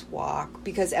religious walk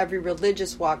because every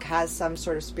religious walk has some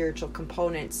sort of spiritual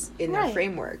components in their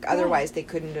framework. Otherwise, they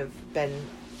couldn't have been.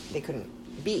 They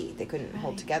couldn't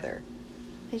hold together.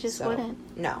 They just wouldn't.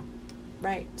 No.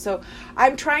 Right. So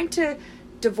I'm trying to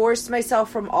divorce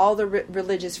myself from all the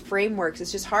religious frameworks.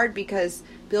 It's just hard because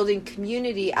building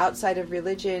community outside of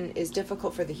religion is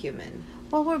difficult for the human.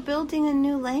 Well, we're building a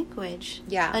new language.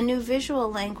 Yeah. A new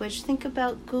visual language. Think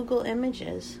about Google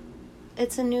Images.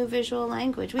 It's a new visual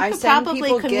language. We could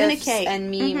probably communicate. GIFs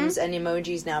and memes and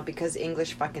emojis now because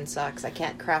English fucking sucks. I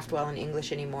can't craft well in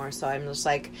English anymore, so I'm just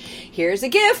like, here's a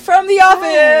GIF from the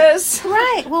office.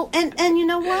 Right. Well, and you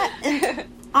know what? And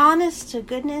honest to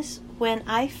goodness, when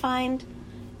I find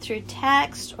through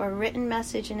text or written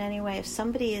message in any way, if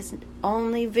somebody is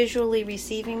only visually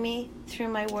receiving me through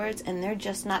my words and they're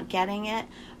just not getting it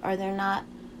or they're not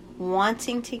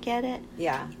wanting to get it,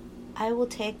 I will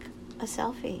take a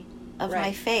selfie of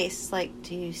my face. Like,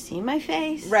 do you see my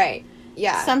face? Right.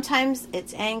 Yeah. Sometimes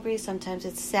it's angry, sometimes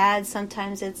it's sad,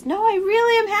 sometimes it's, no, I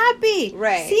really am happy.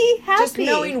 Right. See, happy. Just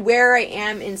knowing where I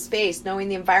am in space, knowing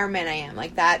the environment I am,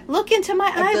 like that. Look into my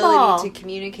ability eyeball. to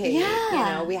communicate. Yeah. You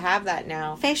know, we have that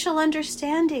now. Facial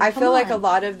understanding. I feel like a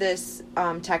lot of this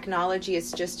technology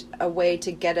is just a way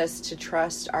to get us to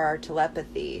trust our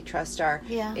telepathy, trust our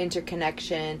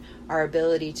interconnection, our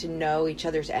ability to know each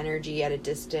other's energy at a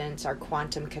distance, our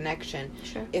quantum connection.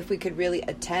 Sure. If we could really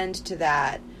attend to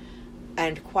that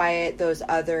and quiet those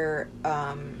other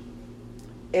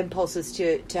impulses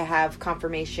to have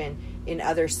confirmation in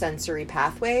other sensory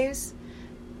pathways,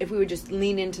 if we would just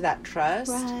lean into that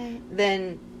trust,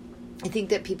 then I think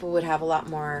that people would have a lot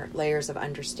more layers of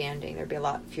understanding. There'd be a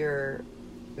lot fewer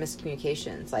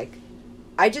miscommunications. Like,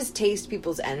 I just taste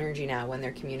people's energy now when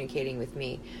they're communicating with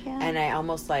me, and I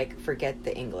almost like forget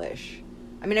the English.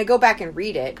 I mean, I go back and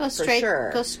read it for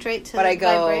sure. Go straight to but the I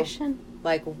go, vibration.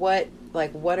 Like,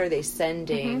 what are they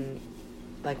sending?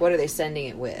 Mm-hmm. Like, what are they sending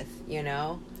it with? You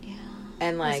know? Yeah.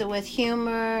 And like, is it with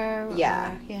humor?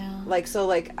 Yeah. Yeah. Like, so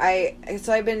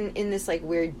I've been in this like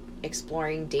weird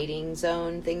exploring dating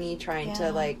zone thingy, trying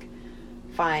to like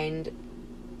find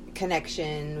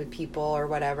connection with people or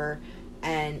whatever,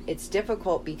 and it's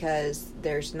difficult because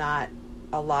there's not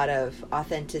a lot of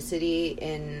authenticity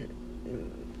in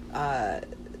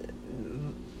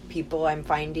people I'm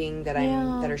finding that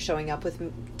that are showing up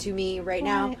to me right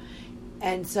now,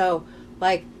 and so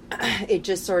like it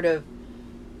just sort of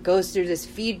goes through this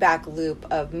feedback loop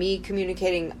of me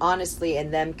communicating honestly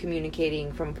and them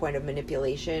communicating from a point of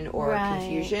manipulation or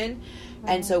confusion,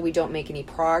 and so we don't make any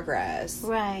progress.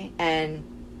 And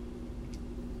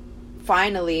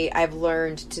finally I've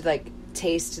learned to like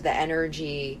taste the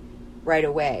energy right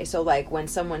away. So like when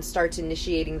someone starts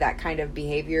initiating that kind of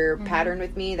behavior pattern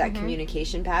with me, that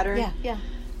communication pattern,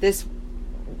 this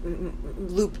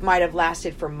loop might have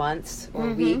lasted for months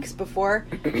or weeks before.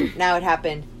 Now it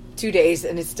happened 2 days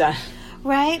and it's done.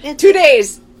 It's 2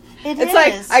 days. It's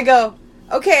like I go,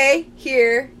 okay,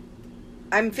 here,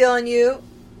 I'm feeling you.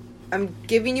 I'm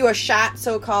giving you a shot,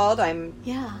 so called. I'm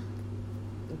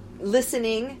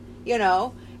listening. You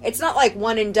know, it's not like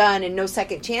one and done and no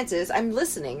second chances. I'm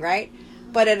listening, right?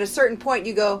 But at a certain point,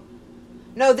 you go,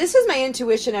 no, this is my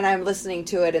intuition, and I'm listening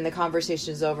to it, and the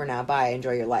conversation is over now. Bye.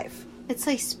 Enjoy your life. It's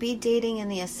like speed dating in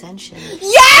the ascension.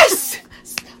 Yes!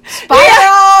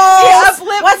 Spirals!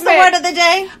 What's the word of the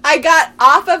day? I got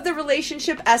off of the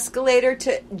relationship escalator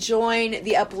to join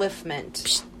the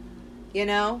upliftment. You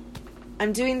know?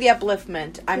 I'm doing the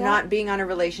upliftment. I'm not being on a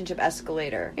relationship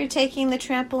escalator. You're taking the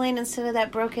trampoline instead of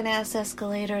that broken-ass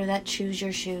escalator that chews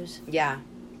your shoes. Yeah.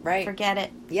 Right. Forget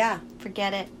it. Yeah.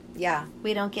 Forget it. Yeah.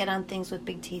 We don't get on things with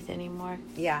big teeth anymore.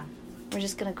 Yeah. We're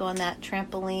just going to go on that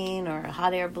trampoline or a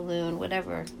hot air balloon,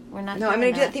 whatever. We're not No, I'm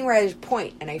going to do that thing where I just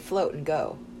point and I float and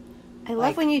go. I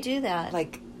love when you do that.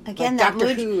 Like, Again, like that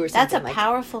Doctor Who or something. That's a like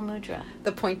powerful mudra.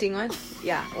 the pointing one.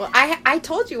 Yeah. Well, I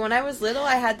told you when I was little,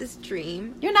 I had this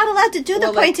dream. You're not allowed to do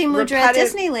the pointing mudra at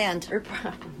Disneyland.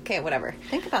 Okay, whatever.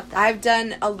 Think about that. I've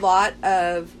done a lot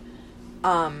of,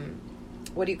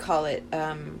 what do you call it?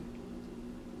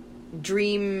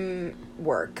 Dream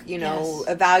work,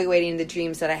 evaluating the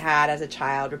dreams that I had as a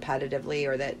child repetitively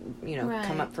or that,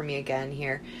 come up for me again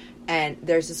here. And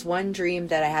there's this one dream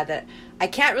that I had that I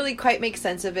can't really quite make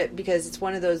sense of it because it's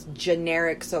one of those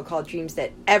generic so-called dreams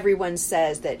that everyone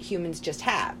says that humans just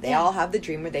have. They all have the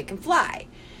dream where they can fly.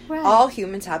 Right. All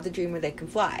humans have the dream where they can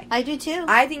fly. I do too.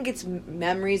 I think it's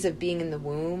memories of being in the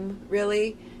womb,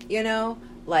 really,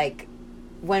 like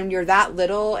when you're that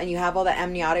little and you have all that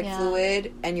amniotic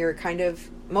fluid and you're kind of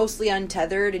mostly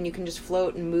untethered and you can just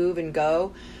float and move and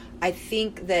go. I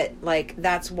think that, like,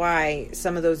 that's why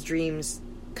some of those dreams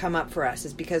come up for us,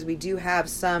 is because we do have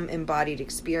some embodied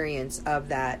experience of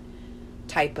that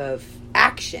type of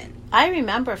action. I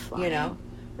remember flying.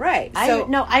 Right.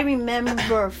 I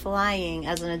remember flying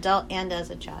as an adult and as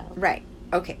a child. Right.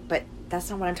 Okay, but that's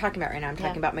not what I'm talking about right now. I'm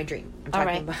talking about my dream. I'm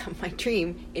talking about my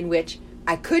dream in which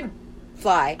I could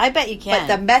fly. I bet you can.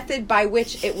 But the method by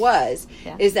which it was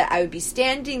is that I would be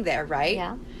standing there, right?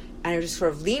 Yeah. And I would just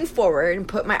sort of lean forward and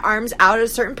put my arms out at a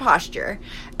certain posture.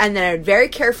 And then I would very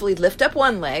carefully lift up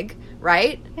one leg,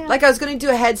 right? Yeah. Like I was going to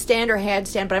do a headstand or a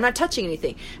handstand, but I'm not touching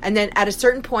anything. And then at a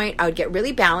certain point, I would get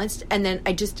really balanced. And then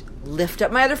I just lift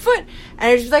up my other foot. And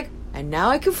I was just like, and now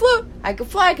I can float. I can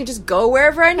fly. I can just go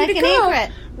wherever I need to go.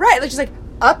 Egret. Right. Like just like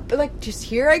up, like just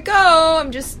here I go.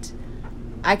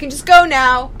 I can just go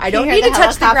now. I don't need to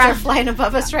touch the ground. Flying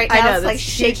above us right now. I know, it's like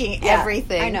shaking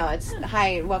everything. I know. It's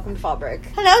hi. Welcome to Fallbrook.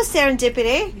 Hello,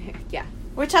 serendipity. Yeah,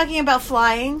 we're talking about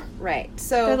flying. Right.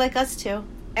 So they're like us too.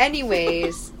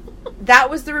 Anyways,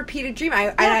 that was the repeated dream.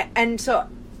 And so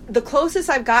the closest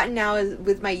I've gotten now is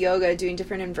with my yoga, doing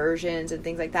different inversions and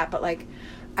things like that. But like,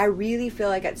 I really feel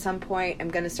like at some point I'm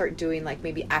going to start doing like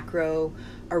maybe acro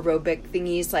aerobic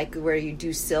thingies, like where you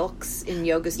do silks in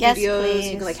yoga studios. Yes,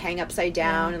 you can like hang upside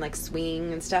down and like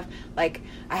swing and stuff. Like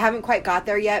I haven't quite got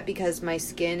there yet because my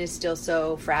skin is still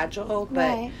so fragile,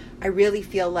 but I really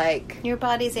feel like your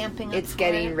body's amping up. It's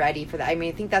getting ready for that. I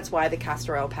mean, I think that's why the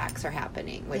castor oil packs are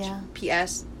happening, which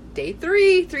P.S. Day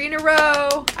 3 in a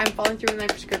row. I'm following through with my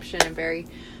prescription. I'm very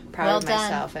proud of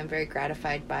myself. I'm very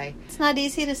gratified by it's not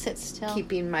easy to sit still.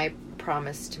 Keeping my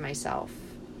promise to myself.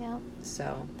 Yeah.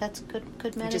 So that's good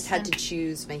medicine. I just had to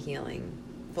choose my healing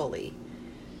fully.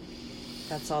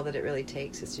 That's all that it really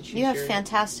takes is to choose. You have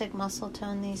fantastic muscle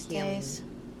tone these days.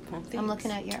 Well, I'm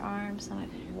looking at your arms. I'm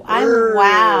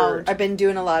wowed. I've been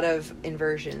doing a lot of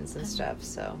inversions and stuff,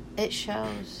 so it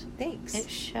shows. Thanks. It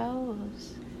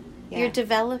shows. Yeah. You're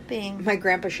developing my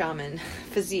grandpa shaman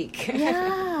physique.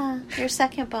 Yeah, your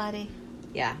second body.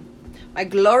 Yeah, my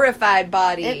glorified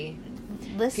body.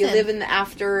 Listen. If you live in the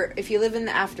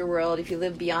afterworld, if you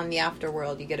live beyond the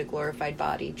afterworld, you get a glorified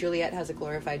body. Juliette has a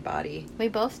glorified body. We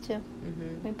both do.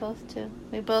 Mm-hmm. We both do.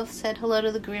 We both said hello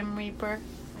to the Grim Reaper,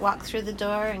 walked through the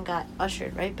door, and got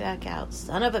ushered right back out.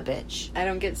 Son of a bitch. I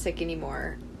don't get sick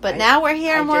anymore. But now we're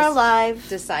here and we're alive.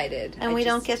 Decided. And we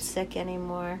don't get sick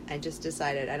anymore. I just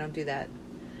decided I don't do that.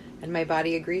 And my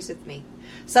body agrees with me.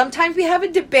 Sometimes we have a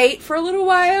debate for a little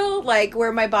while, like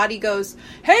where my body goes,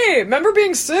 hey, remember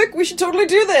being sick? We should totally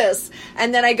do this.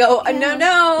 And then I go,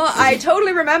 no, I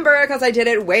totally remember because I did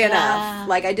it way enough.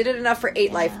 Like I did it enough for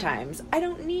 8 lifetimes. I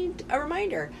don't need a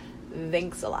reminder.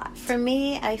 Thanks a lot. For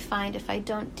me, I find if I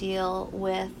don't deal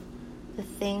with the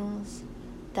things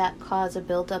that cause a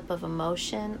buildup of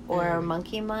emotion or a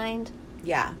monkey mind,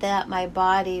 that my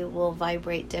body will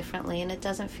vibrate differently and it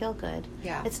doesn't feel good.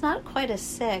 Yeah. It's not quite as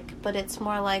sick, but it's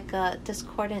more like a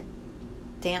discordant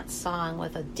dance song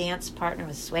with a dance partner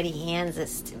with sweaty hands that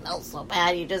smells so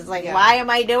bad. You're just like, why am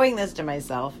I doing this to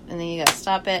myself? And then you gotta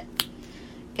stop it,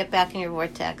 get back in your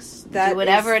vortex, do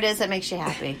whatever it is that makes you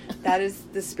happy. That is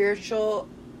the spiritual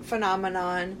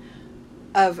phenomenon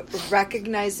of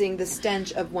recognizing the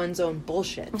stench of one's own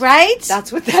bullshit. Right?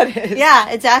 That's what that is. Yeah,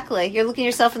 exactly. You're looking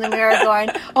yourself in the mirror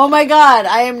going, oh my God,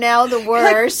 I am now the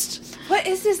worst. Like, what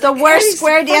is this? The worst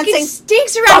square dancing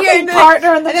stinks around here.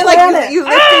 Partner in the planet. Like you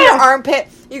lift in your armpit.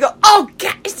 You go, oh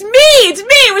God, it's me.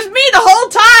 It was me the whole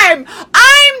time.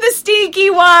 I'm the stinky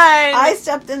one. I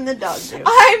stepped in the dog juice.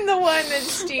 I'm the one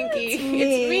that's stinky.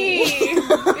 It's me.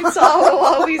 It's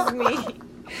always me.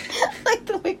 Like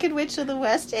the Wicked Witch of the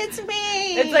West. It's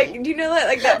me. It's like, do you know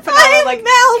that phenomenon? Like,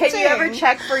 melting. Can you ever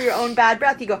check for your own bad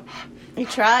breath? You go, you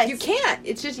try. You can't.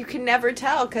 It's just, you can never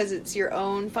tell because it's your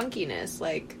own funkiness.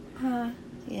 Like,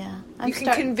 yeah. You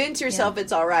can convince yourself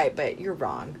it's all right, but you're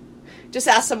wrong. Just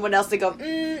ask someone else to go,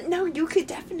 no, you could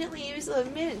definitely use a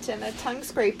mint and a tongue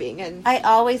scraping. And I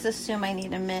always assume I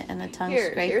need a mint and a tongue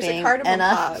scraping. Here's a cardamom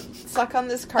pod. Suck on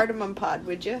this cardamom pod,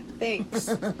 would you? Thanks.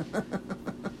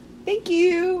 Thank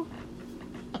you.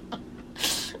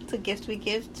 It's a gift we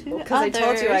give to others. Because I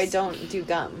told you I don't do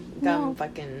gum. Gum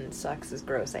fucking sucks. It's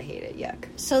gross. I hate it. Yuck.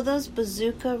 So those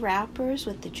bazooka wrappers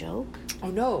with the joke? Oh,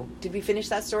 no. Did we finish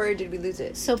that story or did we lose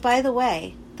it? So, by the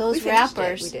way, those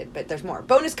wrappers... We did, but there's more.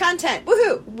 Bonus content.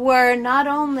 Woohoo! Were not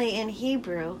only in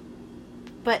Hebrew,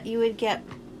 but you would get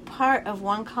part of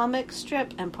one comic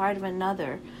strip and part of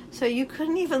another. So you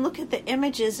couldn't even look at the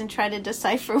images and try to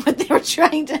decipher what they were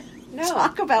trying to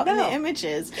talk about in the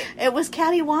images. It was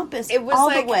cattywampus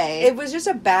all the way. It was just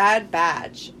a bad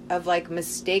batch of, like,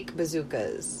 mistake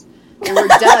bazookas. They were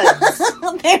duds.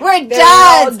 They were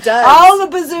duds. All the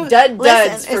bazookas. Duds.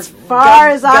 Listen, as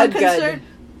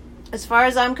far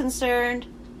as I'm concerned,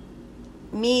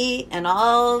 me and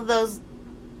all those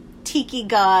tiki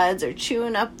gods are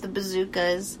chewing up the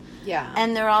bazookas. Yeah.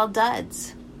 And they're all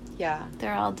duds. Yeah.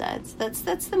 They're all duds.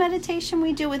 That's the meditation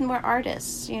we do with more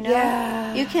artists, you know?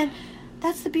 Yeah.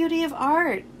 That's the beauty of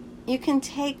art. You can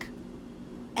take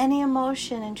any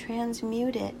emotion and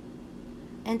transmute it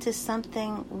into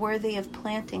something worthy of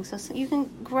planting. So you can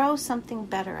grow something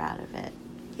better out of it.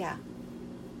 Yeah.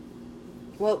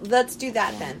 Well, let's do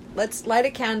that then. Let's light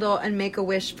a candle and make a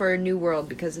wish for a new world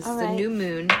because it's the new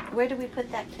moon. Where do we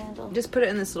put that candle? Just put it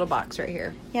in this little box right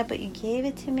here. Yeah, but you gave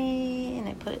it to me and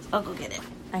I put it... I'll go get it.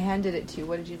 I handed it to you.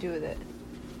 What did you do with it?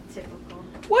 Typical.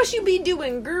 What you be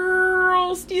doing,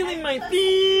 girl? Stealing my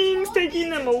things, taking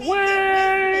them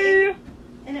away.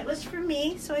 And it was for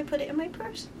me, so I put it in my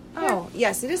purse. Oh,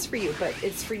 yes, it is for you, but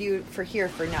it's for you for here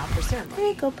for now for ceremony. There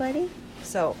you go, buddy.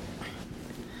 So,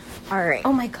 all right.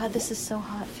 Oh my God, this is so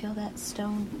hot. Feel that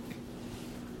stone.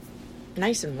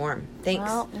 Nice and warm. Thanks.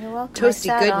 Well, you're welcome.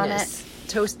 Toasty goodness.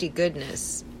 Toasty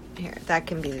goodness. Here, that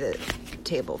can be the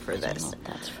table for this. I don't know what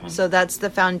that's from. So that's the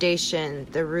foundation,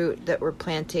 the root that we're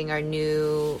planting our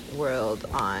new world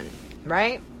on,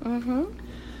 right? Mm-hmm.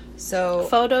 So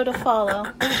photo to follow.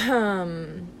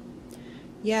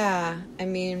 Yeah, I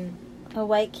mean, a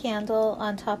white candle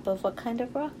on top of what kind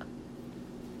of rock?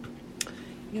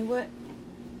 You know what?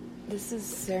 This is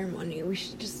ceremony. We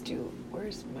should just do.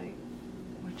 Where's my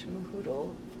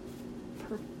whatchamahoodle?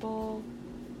 Purple.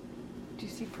 Do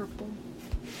you see purple?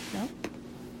 Nope.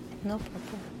 No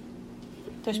purple.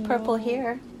 There's purple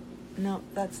here. No,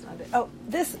 that's not it. Oh,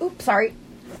 this. Oops, sorry.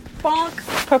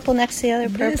 Bonk. Purple next to the other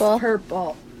purple. This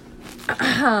purple.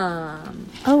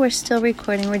 Oh, we're still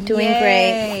recording. We're doing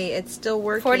great. It's still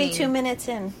working. 42 minutes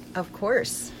in. Of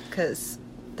course, because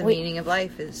the meaning of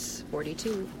life is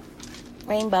 42.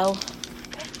 Rainbow.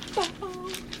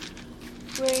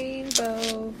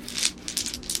 Rainbow.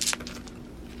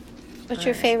 What's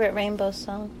your favorite rainbow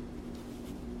song?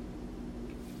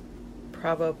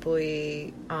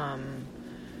 Probably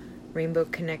Rainbow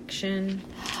Connection.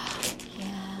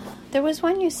 There was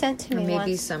one you sent to me or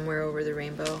maybe once. Somewhere Over the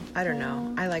Rainbow. I don't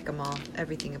know. I like them all.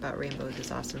 Everything about rainbows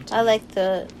is awesome to me. I like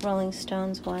the Rolling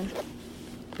Stones one.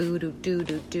 Boo doo doo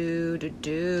doo doo doo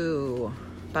doo.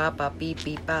 Ba ba beep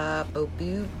beep ba boo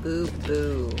boo boo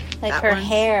boo. Like that her one?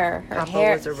 hair. Her Papa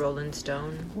hair was a Rolling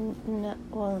Stone. No,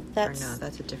 well that's. Or no,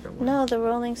 that's a different one. No, the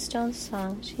Rolling Stones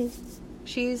song.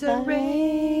 She's a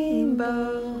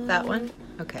rainbow. That one?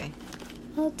 Okay.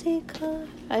 Multicolor.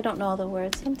 I don't know all the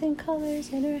words. Something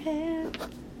colors in her hair.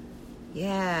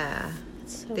 Yeah.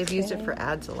 So they've used it for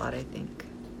ads a lot, I think.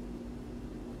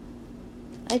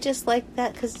 I just like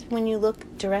that because when you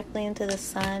look directly into the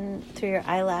sun through your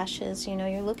eyelashes, you know,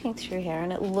 you're looking through your hair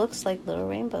and it looks like little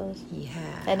rainbows. Yeah.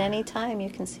 At any time you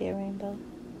can see a rainbow.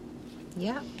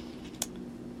 Yep.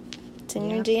 It's in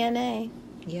your DNA.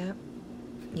 Yep.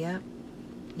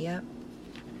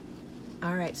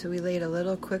 All right, so we laid a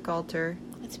little quick altar.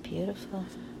 It's beautiful.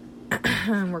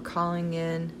 We're calling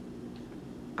in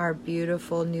our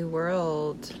beautiful new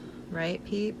world. Right,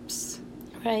 peeps?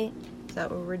 Right. Is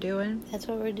that what we're doing? That's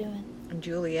what we're doing. And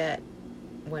Juliette,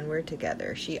 when we're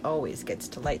together, she always gets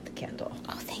to light the candle.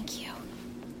 Oh, thank you.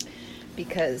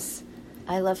 Because...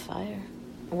 I love fire.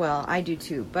 Well, I do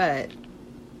too, but...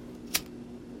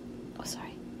 Oh,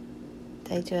 sorry.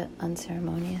 Did I do it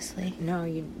unceremoniously? No,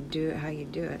 you do it how you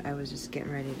do it. I was just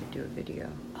getting ready to do a video.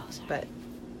 Oh, sorry. But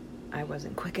I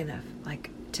wasn't quick enough. Like,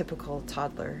 typical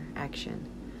toddler action.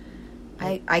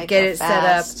 I get it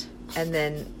fast. set up, and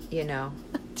then, you know...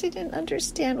 I didn't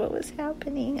understand what was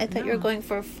happening. I thought you were going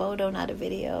for a photo, not a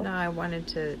video. No, I wanted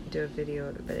to do a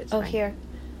video, but it's fine. Here.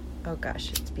 Oh, gosh,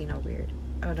 it's being all weird.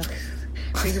 Oh, no.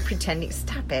 You're pretending.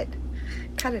 Stop it.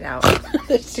 Cut it out.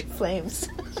 There's two flames.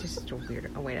 It's just a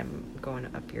weird. Oh wait, I'm going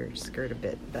up your skirt a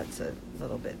bit. That's a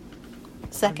little bit.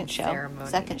 Second show. Ceremony.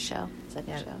 Second show.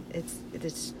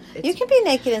 It's. You can be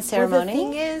naked in ceremony.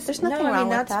 Well, the thing is, there's nothing wrong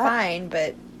with that's that. fine,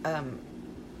 but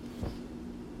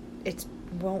it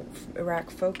won't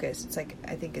rack focus. It's like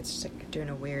I think it's just like doing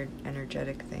a weird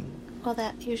energetic thing. Well,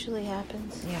 that usually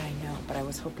happens. Yeah, I know, but I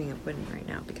was hoping it wouldn't right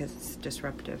now because it's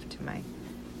disruptive to my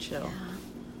chill. Yeah.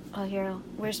 Oh, here.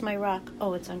 Where's my rock?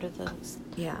 Oh, it's under those.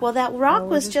 Yeah. Well, that rock we're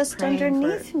was just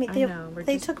underneath me. I know.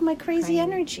 They took my crazy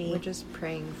energy. We're just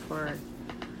praying for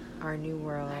our new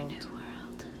world.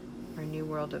 Our new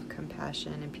world of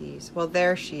compassion and peace. Well,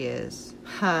 there she is.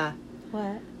 Ha.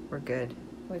 What? We're good.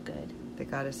 We're good. The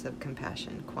goddess of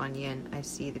compassion, Kuan Yin. I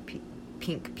see the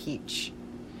pink peach.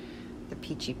 The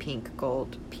peachy pink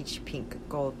gold. Peach pink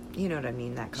gold. You know what I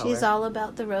mean, that color. She's all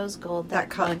about the rose gold. That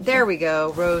color. There we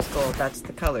go. Rose gold. That's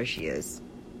the color she is.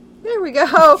 There we go.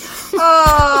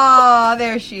 Oh,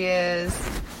 there she is.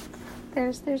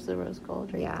 There's the rose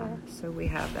gold right there. So we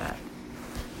have that.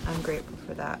 I'm grateful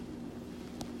for that.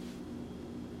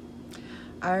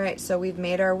 All right, so we've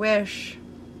made our wish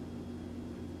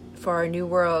for our new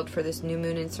world, for this new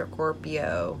moon in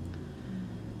Scorpio.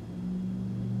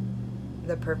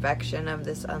 The perfection of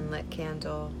this unlit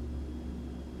candle.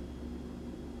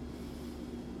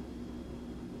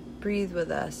 Breathe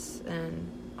with us and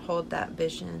hold that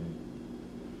vision.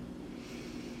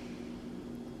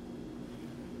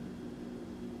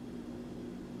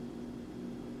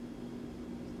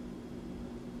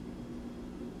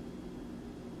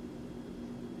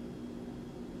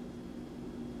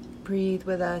 Breathe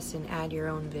with us and add your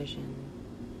own vision.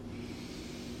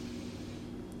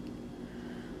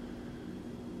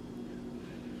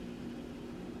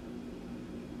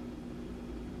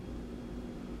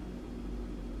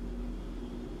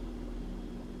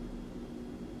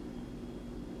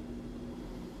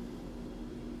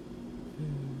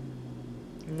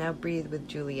 Now breathe with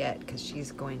Juliette, because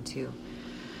she's going to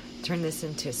turn this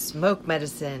into smoke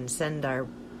medicine, send our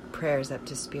prayers up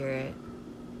to spirit.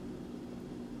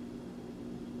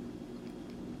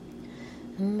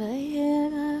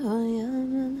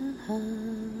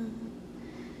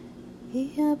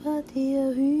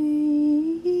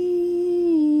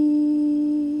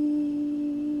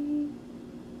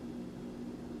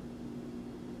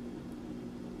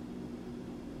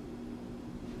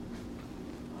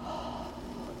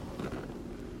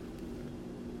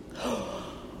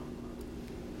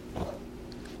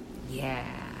 Yeah.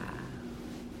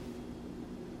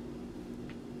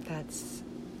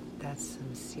 That's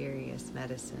some serious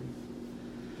medicine.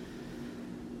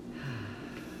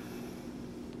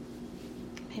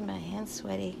 Made my hands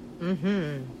sweaty.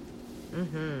 Well,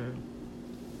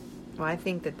 I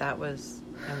think that was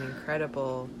an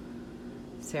incredible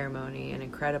ceremony, an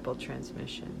incredible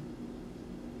transmission.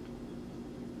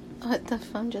 What, the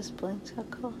phone just blinked? How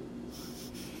cool.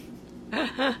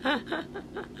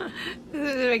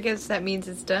 I guess that means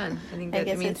it's done. I think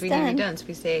that means we need to be done. So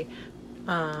we say,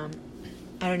 I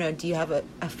don't know, do you have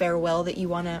a farewell that you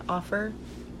want to offer?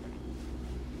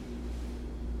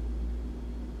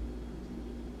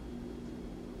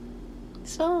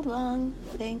 So long,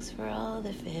 thanks for all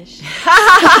the fish. So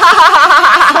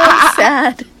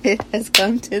sad it has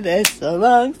come to this. So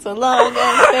long, and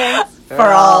thanks for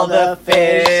all the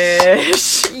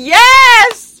fish.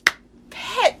 Yes!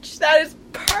 Pitch! That is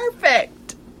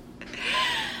perfect!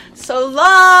 So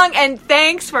long, and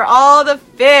thanks for all the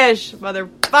fish,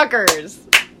 motherfuckers.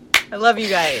 I love you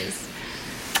guys.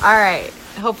 Alright,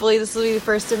 hopefully this will be the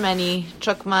first of many.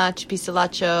 Chokma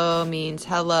Chipisalacho means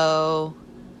hello.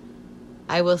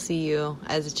 I will see you.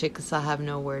 As a Chickasaw, have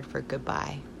no word for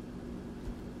goodbye.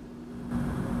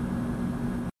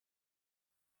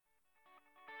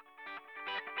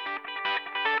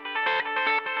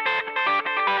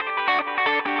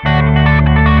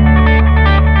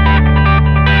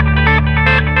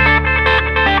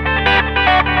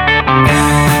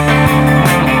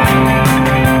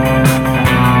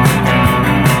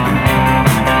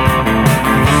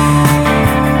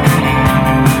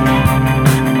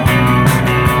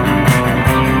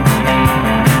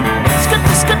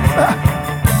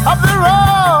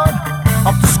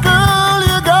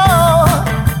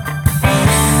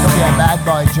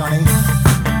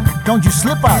 Don't you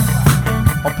slip out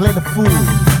or play the fool.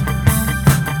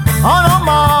 Oh no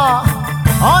ma,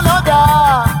 oh no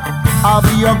da, I'll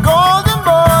be your golden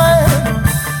boy.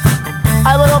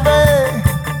 I will obey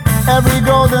every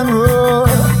golden rule.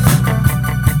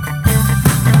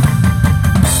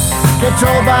 Get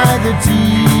told by the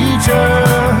teacher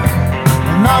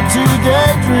not to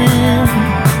daydream.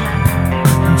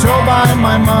 told by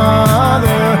my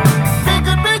mother. Be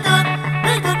good, be good,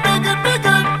 be good, be good, be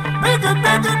good, be good,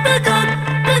 be good, be good,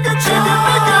 be good, chicken,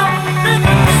 be good, be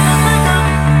good, be good,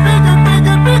 be good, be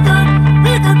good, be good,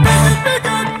 be good, be good, be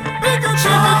good, be good,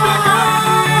 chicken, be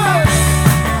good.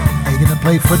 Are you gonna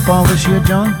play football this year,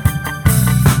 John?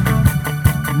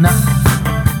 No.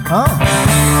 Oh.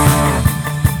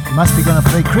 You must be gonna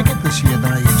play cricket this year,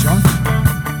 then, are you, John?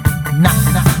 Nah.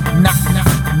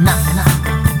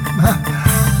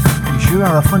 You sure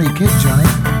are a funny kid, Johnny.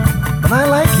 But I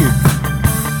like you.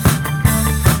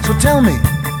 So tell me,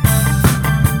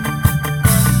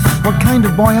 what kind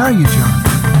of boy are you, John?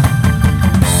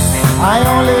 I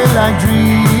only like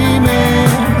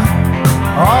dreaming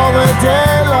all the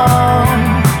day long,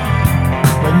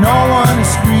 when no one is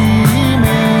screaming.